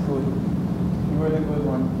 It's good. You were the good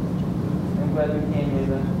one. I'm glad you came,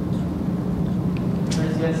 Ava.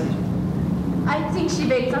 Where's Jessie? I think she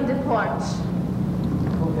waits on the porch.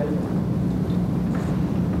 Go get her.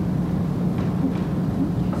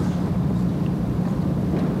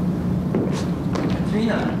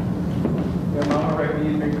 Katrina! Your mama ready to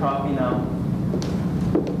drink coffee now.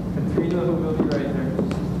 Katrina, who will be right there.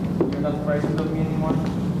 You're not frightened of me anymore?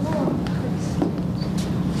 No, Chris.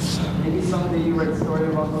 Maybe someday you write a story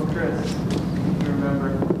of Uncle Chris. If you remember.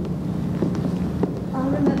 I'll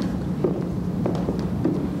remember.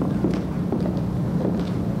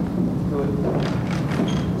 Good.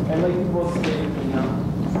 I'd like you both to stay with me now.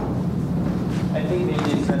 I think maybe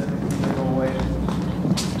it's best if you go away.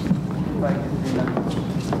 Goodbye, Katrina.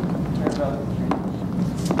 Farewell, Katrina.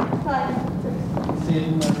 Bye. See you in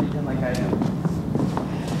the region like I do.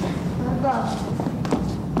 Bye.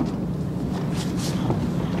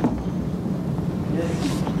 Yes.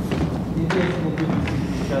 You guys can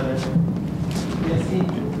introduce each other. Yes, see,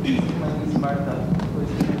 my niece Martha, who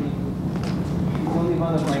is pretty. She's only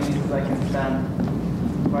one of my nieces I can stand.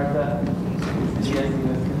 Martha, yes, you have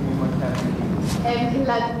given me much happiness. I'm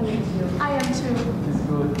glad to meet you. I am too. It's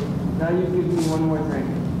good. Now you give me one more drink.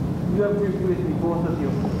 You have drink with me, both of you.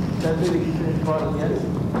 That way we can finish the bottle, yes?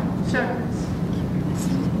 Sure.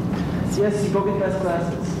 Yes, you go get best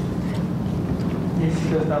glasses. Yes, she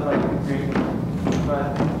does not like to drink,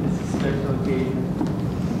 but this is a special occasion.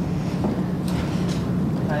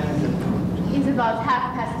 What time is it? It's about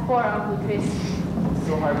 4:30, Uncle Chris. It's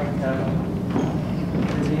so hard to tell.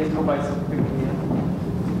 The days go by so quickly.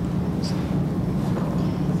 It's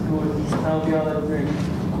good. I'll be all that drink.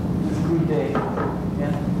 It's a good day.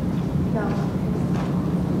 Yeah? No.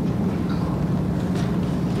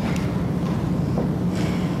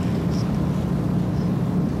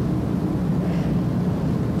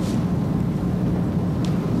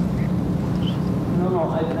 No,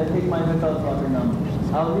 I take mine without water now.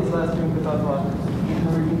 I'll have these last drink without water. You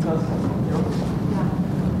can read custom.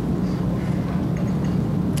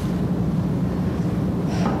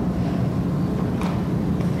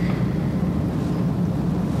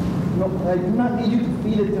 No, I do not need you to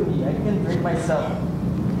feed it to me. I can drink myself.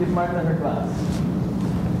 Give Martha her glass.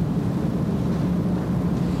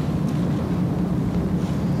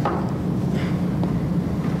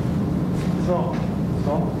 Skull.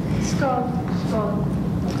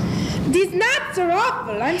 These nuts are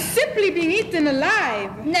awful. I'm simply being eaten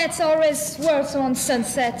alive. That's always worse on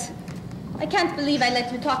sunset. I can't believe I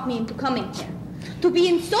let you talk me into coming here. To be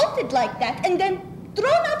insulted like that and then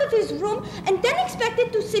thrown out of his room and then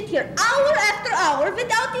expected to sit here hour after hour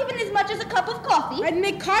without even as much as a cup of coffee. I'd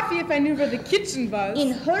make coffee if I knew where the kitchen was.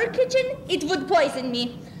 In her kitchen, it would poison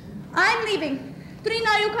me. I'm leaving. Trina,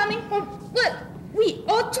 are you coming? But we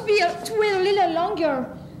ought to wait a little longer.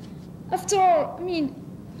 After all, I mean,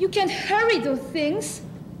 you can't hurry those things.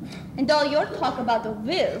 And all your talk about the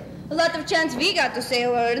will, a lot of chance we got to say a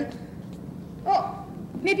word. Oh,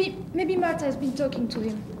 maybe Martha has been talking to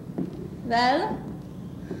him. Well?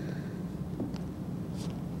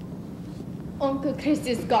 Uncle Chris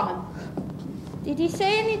is gone. Did he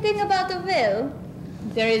say anything about the will?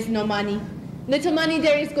 There is no money. Little money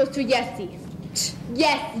there is goes to Yessie.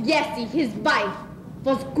 Yes, Yessie, his wife,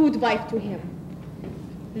 was good wife to him.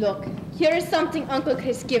 Look, here is something Uncle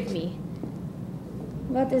Chris give me.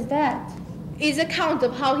 What is that? Is account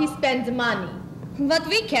of how he spends money. What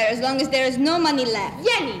we care as long as there is no money left.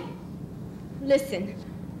 Jenny! Listen,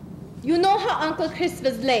 you know how Uncle Chris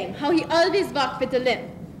was lame, how he always walked with a limp.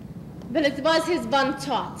 Well, it was his one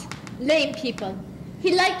thought, lame people.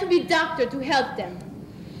 He liked to be doctor to help them.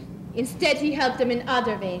 Instead, he helped them in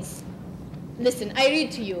other ways. Listen, I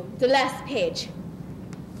read to you, the last page.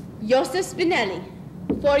 Joseph Spinelli,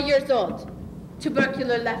 4 years old,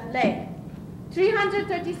 tubercular left leg,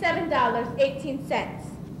 $337.18.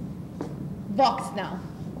 Vox now.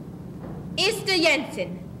 Esther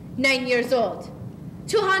Jensen, 9 years old,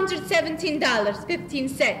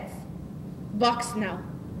 $217.15. Vox now.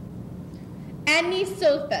 Annie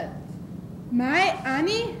Sulfeld. My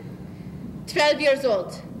Annie? 12 years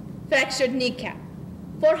old, fractured kneecap,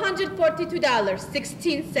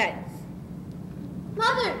 $442.16.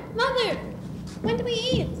 Mother, when do we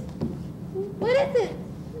eat? What is it?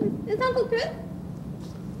 Is Uncle Chris?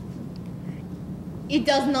 It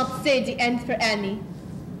does not say the end for Annie.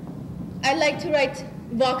 I like to write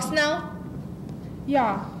walks now.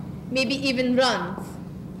 Yeah. Maybe even runs.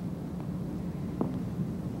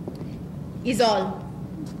 Is all.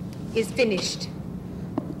 Is finished.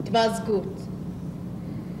 It was good.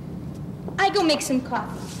 I go make some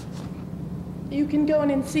coffee. You can go in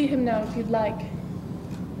and see him now if you'd like.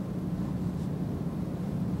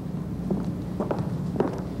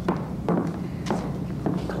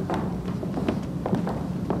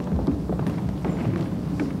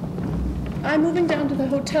 I'm moving down to the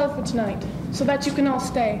hotel for tonight, so that you can all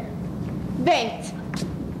stay. Wait.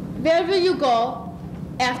 Where will you go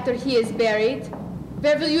after he is buried?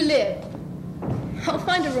 Where will you live? I'll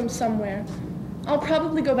find a room somewhere. I'll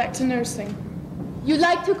probably go back to nursing. You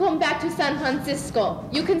like to come back to San Francisco.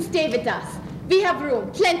 You can stay with us. We have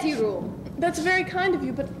room, plenty room. That's very kind of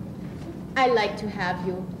you, but I like to have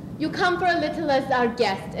you. You come for a little as our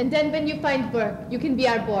guest, and then when you find work, you can be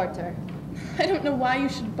our boarder. I don't know why you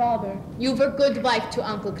should bother. You were good wife to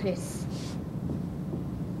Uncle Chris.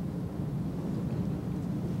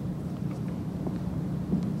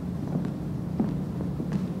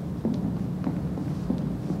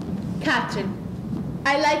 Catherine,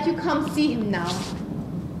 I like you come see him now.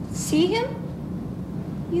 See him?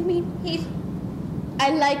 You mean he's...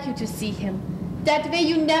 I like you to see him. That way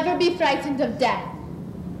you never be frightened of death.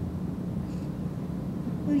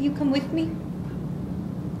 Will you come with me?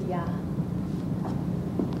 Yeah.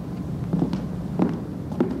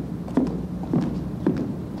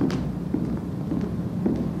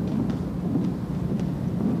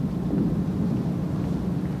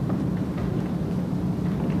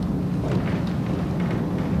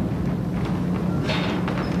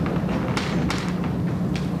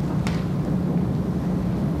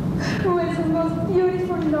 who is the most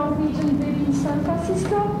beautiful Norwegian baby in San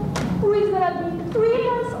Francisco? Who is gonna be 3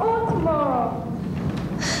 months old tomorrow?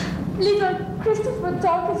 Little Christopher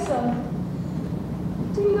Torkelson.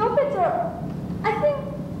 Do you know Peter? I think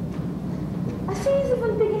he's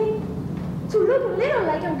even beginning to look a little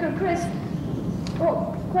like Uncle Chris.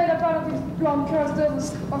 Oh, quite a part of his blonde curls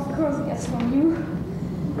does, of course, yes, from you.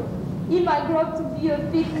 He might grow up to be a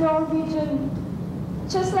big Norwegian,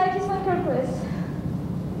 just like his Uncle Chris.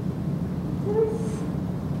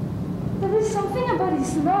 There is something about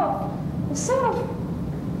his love, a sort of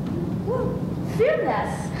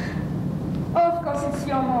fearless. Oh, of course, it's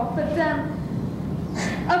your mouth, but then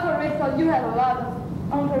I've already thought you had a lot of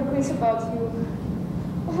Uncle Chris about you.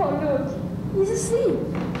 Oh, look, he's asleep.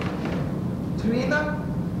 Trina,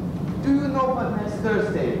 do you know what next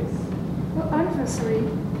Thursday is? What anniversary?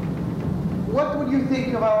 What would you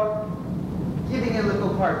think about giving a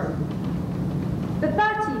little party? The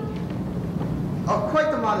party. Oh,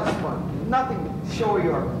 quite a modest one. Nothing showy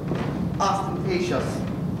or ostentatious.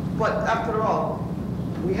 But after all,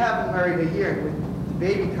 we haven't married a year. With the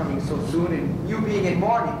baby coming so soon and you being in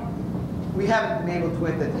mourning, we haven't been able to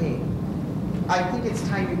entertain. I think it's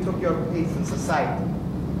time you took your place in society.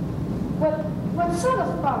 What sort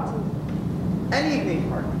of party? An evening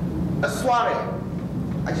party. A soiree.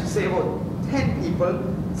 I should say about 10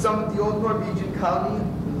 people. Some of the old Norwegian colony.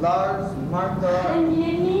 Lars, Martha. And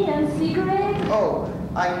Jenny and Sigrid? Oh,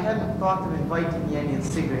 I hadn't thought of inviting Jenny and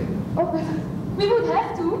Sigrid. Oh, but we would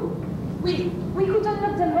have to. We couldn't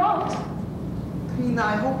let them out. Trina,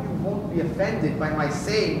 I hope you won't be offended by my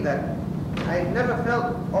saying that I've never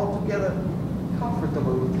felt altogether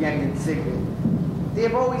comfortable with Jenny and Sigrid. They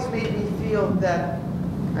have always made me feel that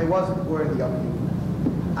I wasn't worthy of you.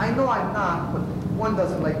 I know I'm not, but one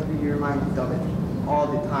doesn't like to be reminded of it all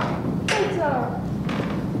the time. Peter!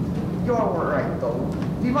 You're right, though.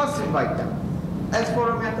 We must invite them. As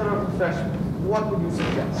for a matter of refreshment, what would you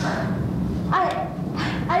suggest?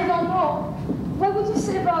 I don't know. What would you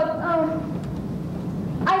say about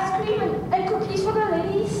ice cream and cookies for the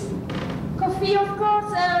ladies? Coffee, of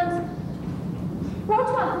course, and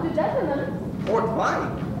port wine for the gentlemen. Port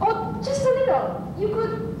wine? Oh, just a little.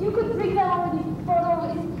 You could bring them already bought all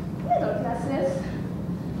these little glasses.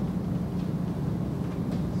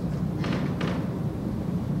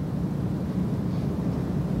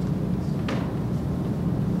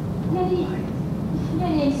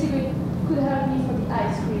 Jenny and Sigrid could help me for the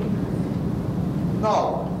ice cream.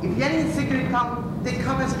 No. If Jenny and Sigrid come, they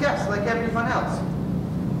come as guests like everyone else.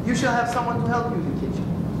 You shall have someone to help you in the kitchen.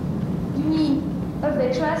 You mean a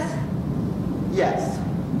waitress? Yes.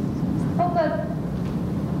 Oh, but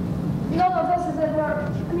none of us has ever,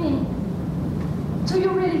 do you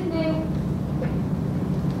really think?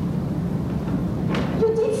 You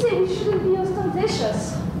did say we shouldn't be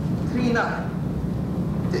ostentatious. Trina,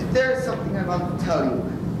 there's something I want to tell you.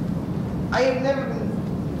 I have never been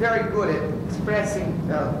very good at expressing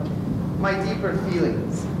my deeper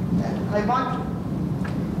feelings. I want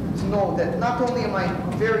you to know that not only am I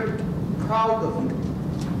very proud of you,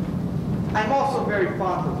 I'm also very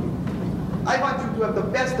fond of you. I want you to have the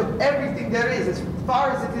best of everything there is, as far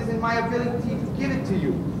as it is in my ability to give it to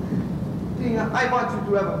you. Trina, I want you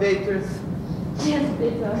to have a Baker's. Yes,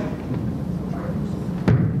 Peter.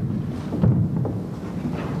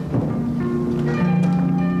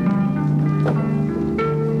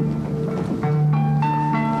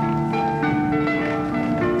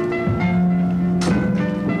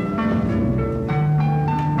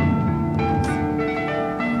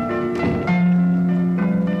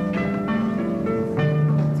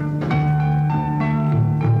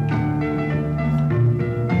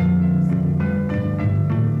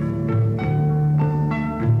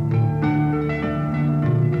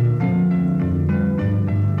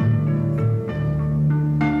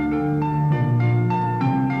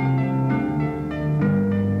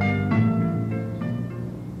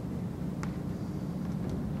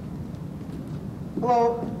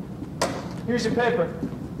 Hello. Here's your paper.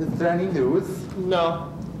 Is there any news?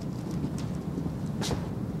 No.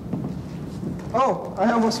 Oh,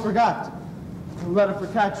 I almost forgot. A letter for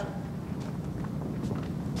Katrin.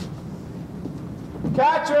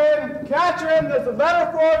 Katrin, there's a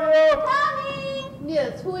letter for you! Coming!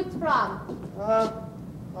 Nils, who it's from?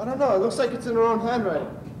 I don't know. It looks like it's in her own handwriting.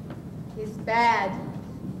 It's bad.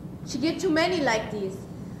 She get too many like these.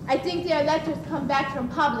 I think their letters come back from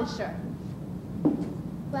publisher.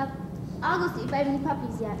 Well, I'll go see if I have any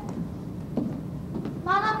puppies yet.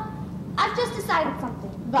 Mama, I've just decided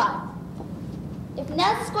something. But If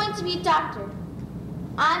Nels is going to be a doctor,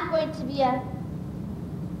 I'm going to be a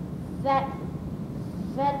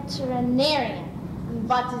veterinarian.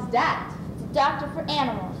 what is that? It's a doctor for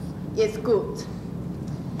animals. It's good.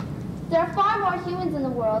 There are far more humans in the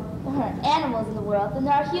world, or animals in the world, than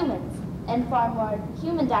there are humans. And far more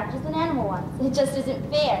human doctors than animal ones. It just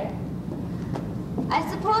isn't fair. I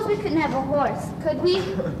suppose we couldn't have a horse, could we?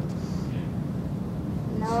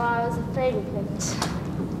 No, I was afraid we couldn't.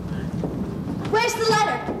 Where's the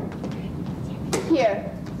letter?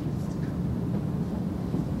 Here.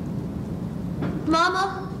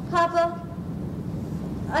 Mama, Papa,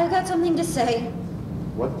 I got something to say.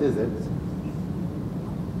 What is it?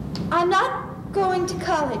 I'm not going to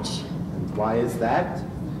college. And why is that?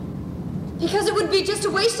 Because it would be just a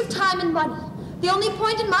waste of time and money. The only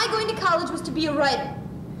point in my going to college was to be a writer.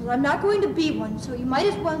 Well, I'm not going to be one, so you might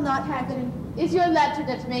as well not have it. Is your letter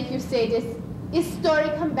that make you say this Is story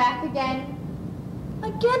come back again?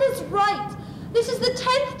 Again is right. This is the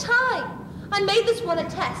 10th time. I made this one a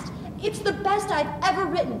test. It's the best I've ever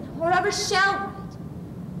written or ever shall write.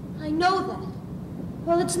 I know that.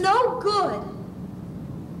 Well, it's no good.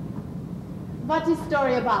 What is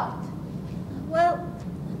story about? Well,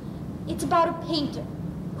 it's about a painter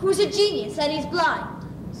who's a genius and he's blind.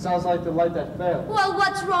 Sounds like the light that failed. Well,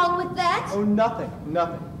 what's wrong with that? Oh, nothing.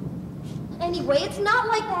 Anyway, it's not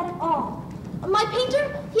like that at all. My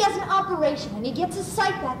painter, he has an operation and he gets his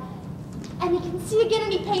sight back. And he can see again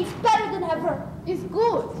and he paints better than ever. It's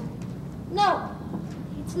good. No,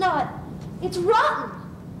 it's not. It's rotten.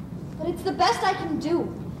 But it's the best I can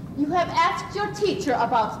do. You have asked your teacher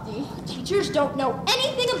about this. Teachers don't know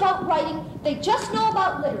anything about writing. They just know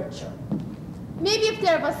about literature. Maybe if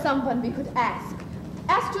there was someone we could ask.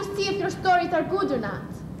 Ask to see if your stories are good or not.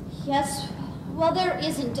 Yes, well, there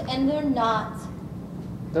isn't, and they're not.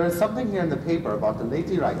 There is something here in the paper about a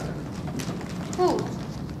lady writer. Who?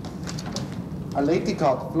 A lady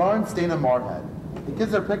called Florence Dana Moorhead. It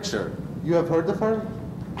gives her picture. You have heard of her?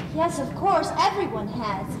 Yes, of course, everyone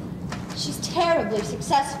has. She's terribly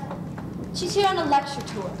successful. She's here on a lecture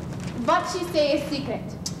tour. What she say is secret.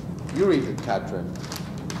 You read it, Katrin.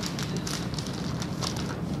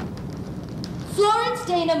 Florence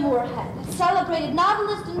Dana Moorhead, celebrated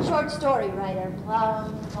novelist and short story writer, blah,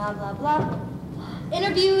 blah, blah, blah.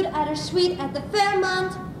 Interviewed at her suite at the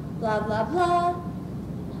Fairmont, blah, blah, blah.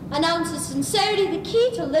 Announces sincerity the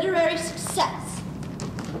key to literary success.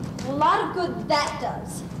 A lot of good that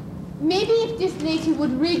does. Maybe if this lady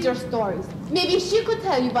would read your stories, maybe she could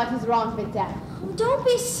tell you what is wrong with them. Oh, don't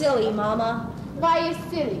be silly, Mama. Why is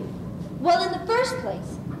silly? Well, in the first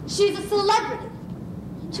place, she's a celebrity.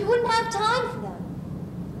 She wouldn't have time for them.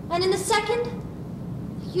 And in the second,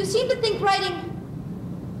 you seem to think writing's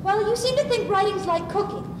like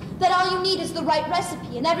cooking, that all you need is the right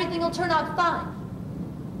recipe and everything will turn out fine.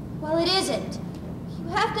 Well, it isn't. You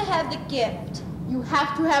have to have the gift. You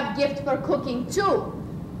have to have gift for cooking too.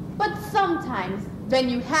 But sometimes, when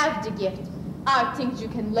you have the gift, are things you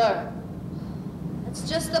can learn. That's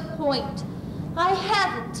just the point. I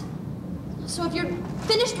haven't. So if you're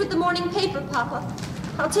finished with the morning paper, Papa,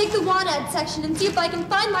 I'll take the want ad section and see if I can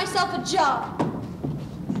find myself a job.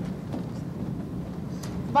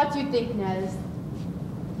 What do you think, Nels?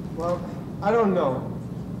 Well, I don't know.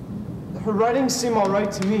 Her writings seem all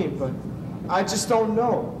right to me, but I just don't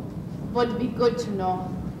know. Would be good to know.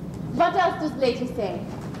 What else does lady say?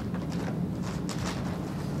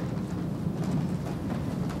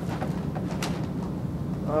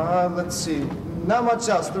 Let's see. Not much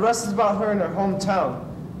else. The rest is about her in her hometown.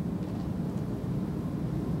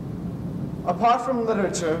 Apart from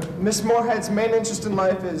literature, Miss Moorhead's main interest in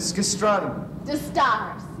life is gastronomy. The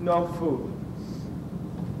stars. No food.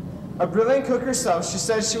 A brilliant cook herself, she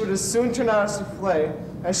says she would as soon turn out a souffle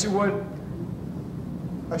as she would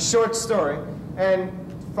a short story, and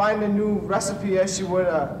find a new recipe as she would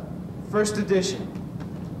a first edition.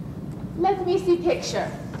 Let me see picture.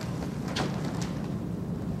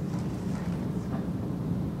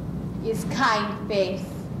 Is kind face.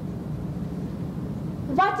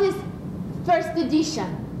 What is first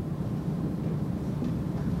edition?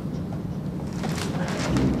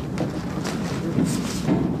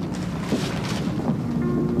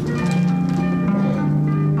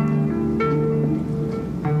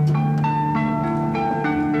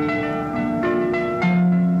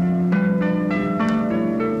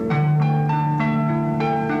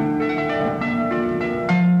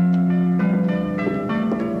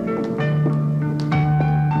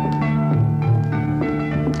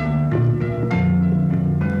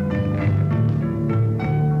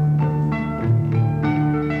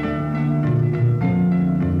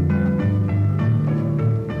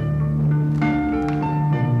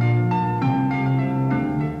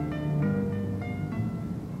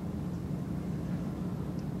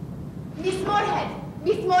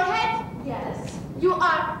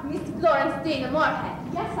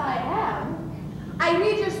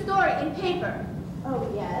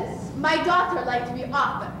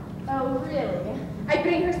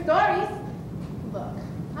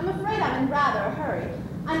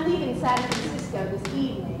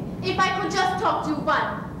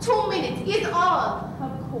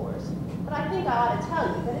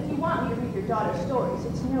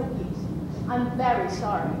 I'm very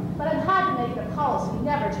sorry, but I've had to make it a policy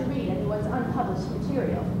never to read anyone's unpublished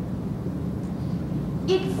material.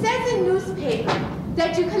 It says in newspaper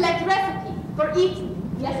that you collect recipe for eating.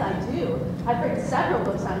 Yes, I do. I've written several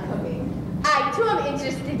books on cooking. I too am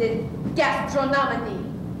interested in gastronomy.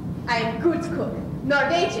 I am good cook.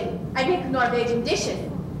 Norwegian. I make Norwegian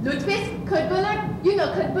dishes. Lutefisk, Köttbullar, you know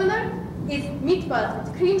Köttbullar? Is meatballs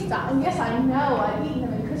with cream sauce. Yes, I know. I've eaten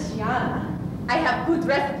them in Christiana. I have good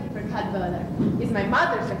recipe for Köttbullar. It's my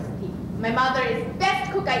mother's recipe. My mother is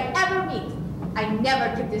best cook I ever meet. I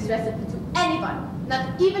never give this recipe to anyone,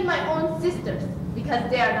 not even my own sisters, because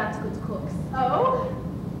they are not good cooks. Oh?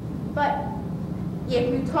 But if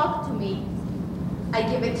you talk to me, I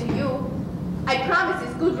give it to you. I promise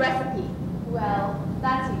it's good recipe. Well,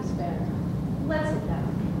 that seems fair. Let's sit down.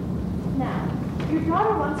 Now, your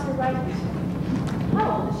daughter wants to write history.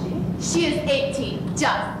 How old is she? She is 18,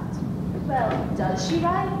 just. Well, does she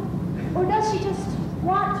write? Or does she just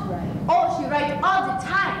want to write? Oh, she writes all the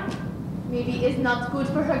time. Maybe it's not good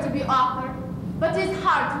for her to be author, but it's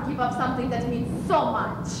hard to give up something that means so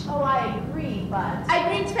much. Oh, I agree, but... I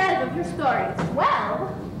bring 12 of your stories.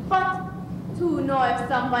 Well, but to know if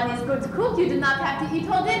someone is good cook, you do not have to eat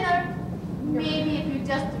whole dinner. Maybe if you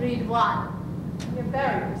just read one. You're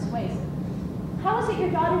very persuasive. How is it your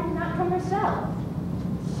daughter did not come herself?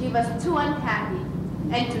 She was too unhappy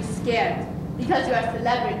and too scared because you are a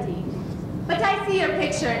celebrity. But I see your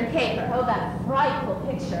picture in paper. Oh, that frightful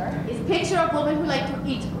picture. It's a picture of a woman who likes to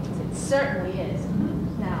eat food. It certainly is.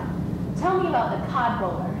 Now, tell me about the cod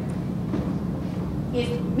bowler. It's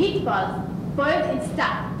meatballs boiled in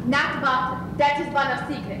stock, not butter. That is one of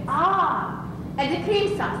secrets. Ah! And the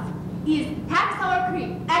cream sauce is half sour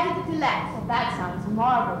cream added at the last. Well, that sounds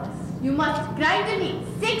marvelous. You must grind the meat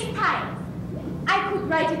 6 times. I could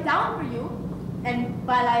write it down for you, and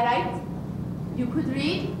while I write, you could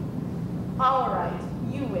read. All right,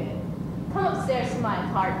 you win. Come upstairs to my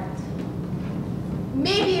apartment.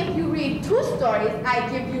 Maybe if you read 2 stories, I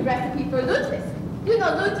give you recipe for Lutefisk. You know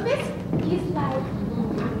Lutefisk? He's like...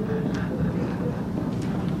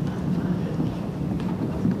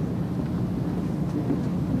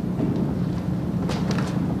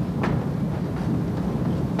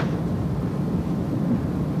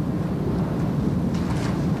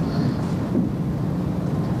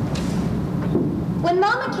 When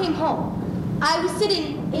Mama came home, I was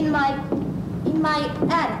sitting in my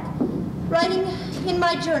attic, writing in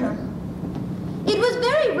my journal. It was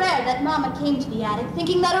very rare that Mama came to the attic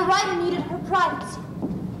thinking that a writer needed her privacy.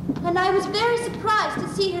 And I was very surprised to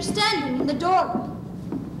see her standing in the doorway.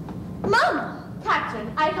 Mama!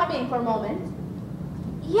 Catherine, I come in for a moment.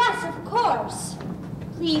 Yes, of course.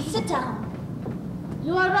 Please sit down.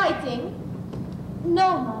 You are writing?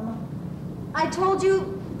 No, Mama. I told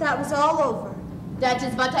you that was all over. That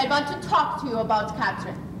is what I want to talk to you about,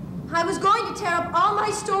 Catherine. I was going to tear up all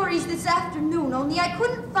my stories this afternoon, only I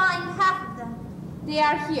couldn't find half of them. They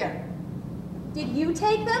are here. Did you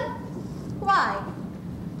take them? Why?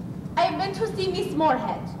 I went to see Miss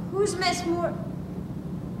Moorhead. Who's Miss Moore?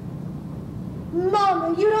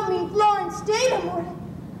 Mama, you don't mean Florence Dana Moorhead.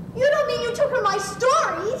 You don't mean you took her my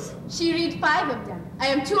stories? She read 5 of them. I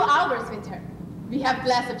am 2 hours with her. We have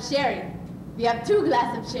glass of sherry. We have 2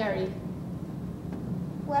 glasses of sherry.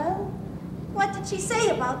 Well, what did she say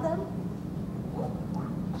about them?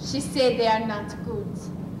 She said they are not good.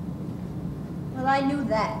 Well, I knew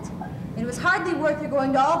that. It was hardly worth your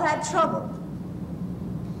going to all that trouble.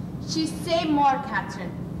 She say more,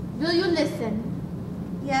 Catherine. Will you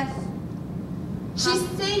listen? Yes. She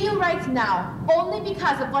say you write now only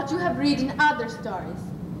because of what you have read in other stories.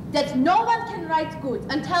 That no one can write good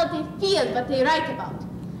until they feel what they write about.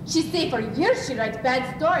 She say for years she writes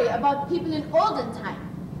bad story about people in olden time.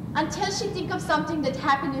 Until she think of something that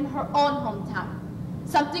happened in her own hometown.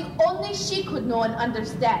 Something only she could know and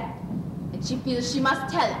understand. And she feels she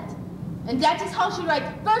must tell it. And that is how she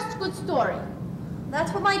writes first good story.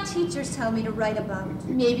 That's what my teachers tell me to write about.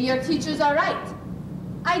 Maybe your teachers are right.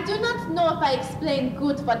 I do not know if I explain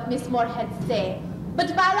good what Miss Moorhead say, but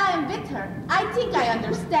while I am with her, I think I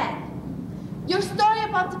understand. Your story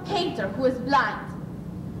about the painter who is blind.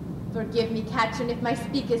 Forgive me, Catherine, if my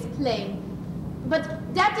speak is plain.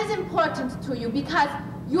 But that is important to you because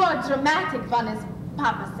you are dramatic one, as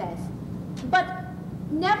Papa says. But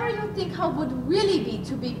never you think how would really be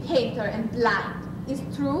to be painter and blind. Is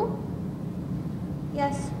true?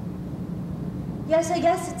 Yes. Yes, I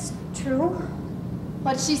guess it's true.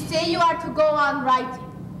 But she say you are to go on writing,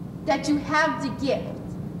 that you have the gift,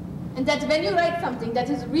 and that when you write something that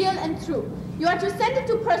is real and true, you are to send it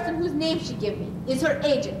to a person whose name she give me, is her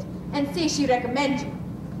agent, and say she recommends you.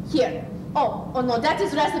 Here. Oh no, that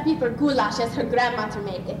is recipe for goulash as her grandmother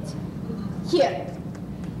made it. Here.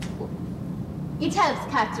 It helps,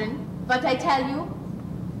 Catherine, what I tell you.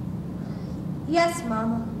 Yes,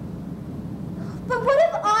 Mama. But what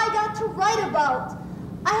have I got to write about?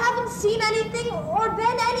 I haven't seen anything or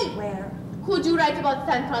been anywhere. Could you write about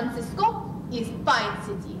San Francisco? It's fine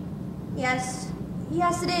city. Yes,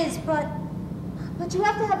 Yes, it is, but you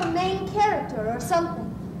have to have a main character or something.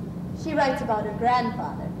 She writes about her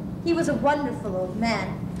grandfather. He was a wonderful old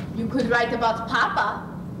man. You could write about Papa.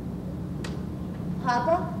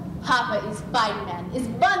 Papa? Papa is fine man, is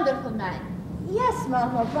wonderful man. Yes,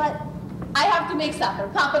 Mama, but... I have to make supper.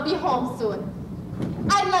 Papa be home soon.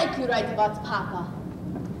 I'd like you write about Papa.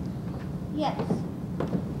 Yes.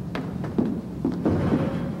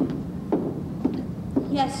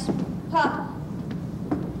 Yes, Papa.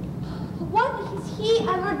 What has he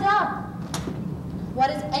ever done? What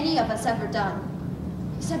has any of us ever done?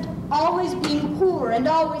 Except always being poor and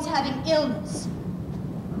always having illness.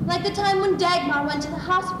 Like the time when Dagmar went to the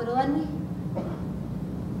hospital and we...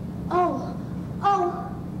 Oh.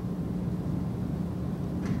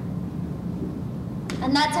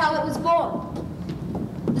 And that's how it was born.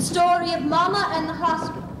 The story of Mama and the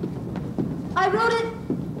hospital. I wrote it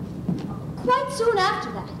quite soon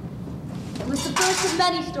after that. It was the first of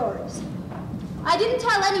many stories. I didn't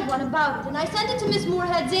tell anyone about it, and I sent it to Miss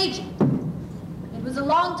Moorhead's agent. It was a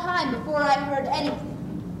long time before I heard anything.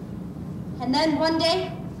 And then one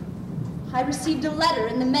day, I received a letter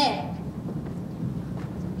in the mail.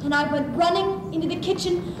 And I went running into the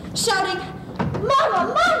kitchen, shouting,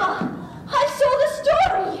 "Mama, Mama! I saw the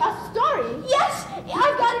story!" A story? Yes,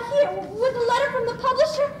 I've got it here with a letter from the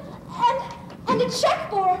publisher and a check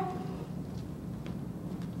for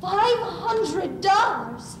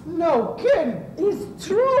 $500. No kidding. It's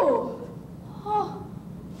true. Oh,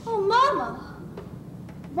 Mama.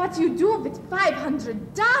 What you do with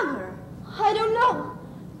 $500? I don't know.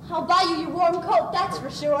 I'll buy you your warm coat, that's for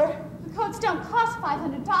sure. The coats don't cost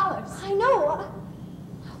 $500. I know.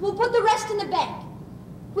 We'll put the rest in the bank.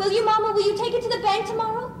 Will you, Mama? Will you take it to the bank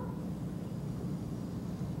tomorrow?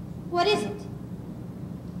 What is it?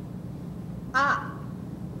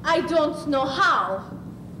 I don't know how.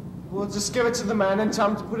 We'll just give it to the man and tell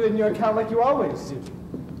him to put it in your account like you always do.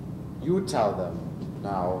 You tell them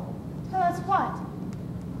now. Tell us what?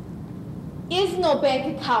 Is no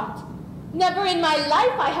bank account. Never in my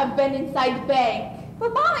life I have been inside bank.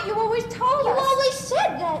 But Mama, you always told us. You always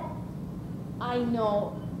said that. I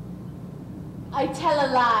know. I tell a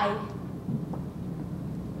lie.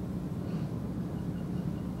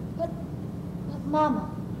 But Mama,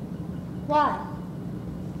 why?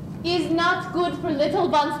 Is not good for little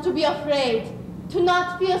ones to be afraid, to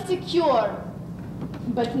not feel secure.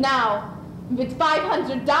 But now, with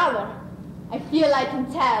 $500, I feel I can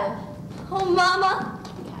tell. Oh, Mama.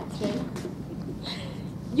 Catherine.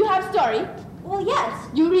 You have story? Well, yes.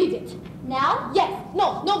 You read it. Now? Yes.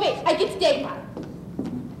 No, wait. I get Dagmar.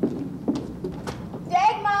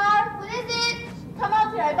 Dagmar! What is it? Come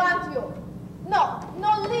out here, I want you. No,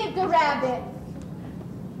 leave the rabbit.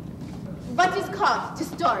 What is called the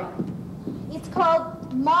story? It's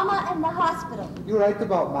called Mama and the Hospital. You write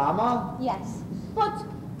about Mama? Yes. But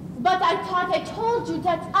I thought I told you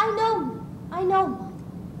that... I know, Mom.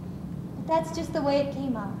 But that's just the way it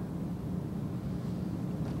came out.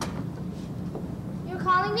 You're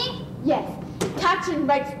calling me? Yes. Catherine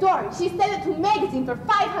writes stories. She sell it to magazine for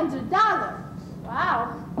 $500.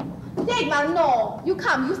 Wow. Dagmar, no. You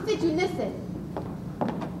come, you sit, you listen.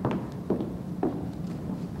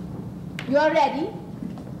 You are ready?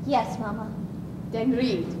 Yes, Mama. Then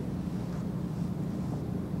read.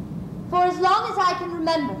 For as long as I can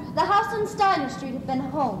remember, the house on Steiner Street had been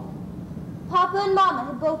home. Papa and Mama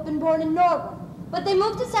had both been born in Norway, but they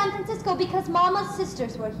moved to San Francisco because Mama's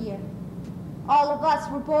sisters were here. All of us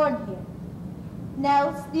were born here.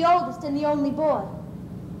 Nels, the oldest and the only boy.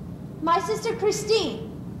 My sister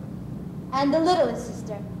Christine, and the littlest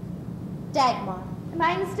sister, Dagmar. Am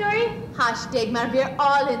I in the story? Hush, Dagmar, we're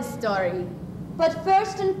all in story. But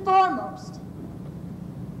first and foremost,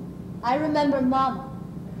 I remember Mama.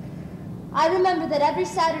 I remember that every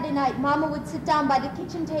Saturday night, Mama would sit down by the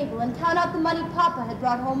kitchen table and count out the money Papa had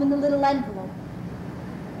brought home in the little envelope.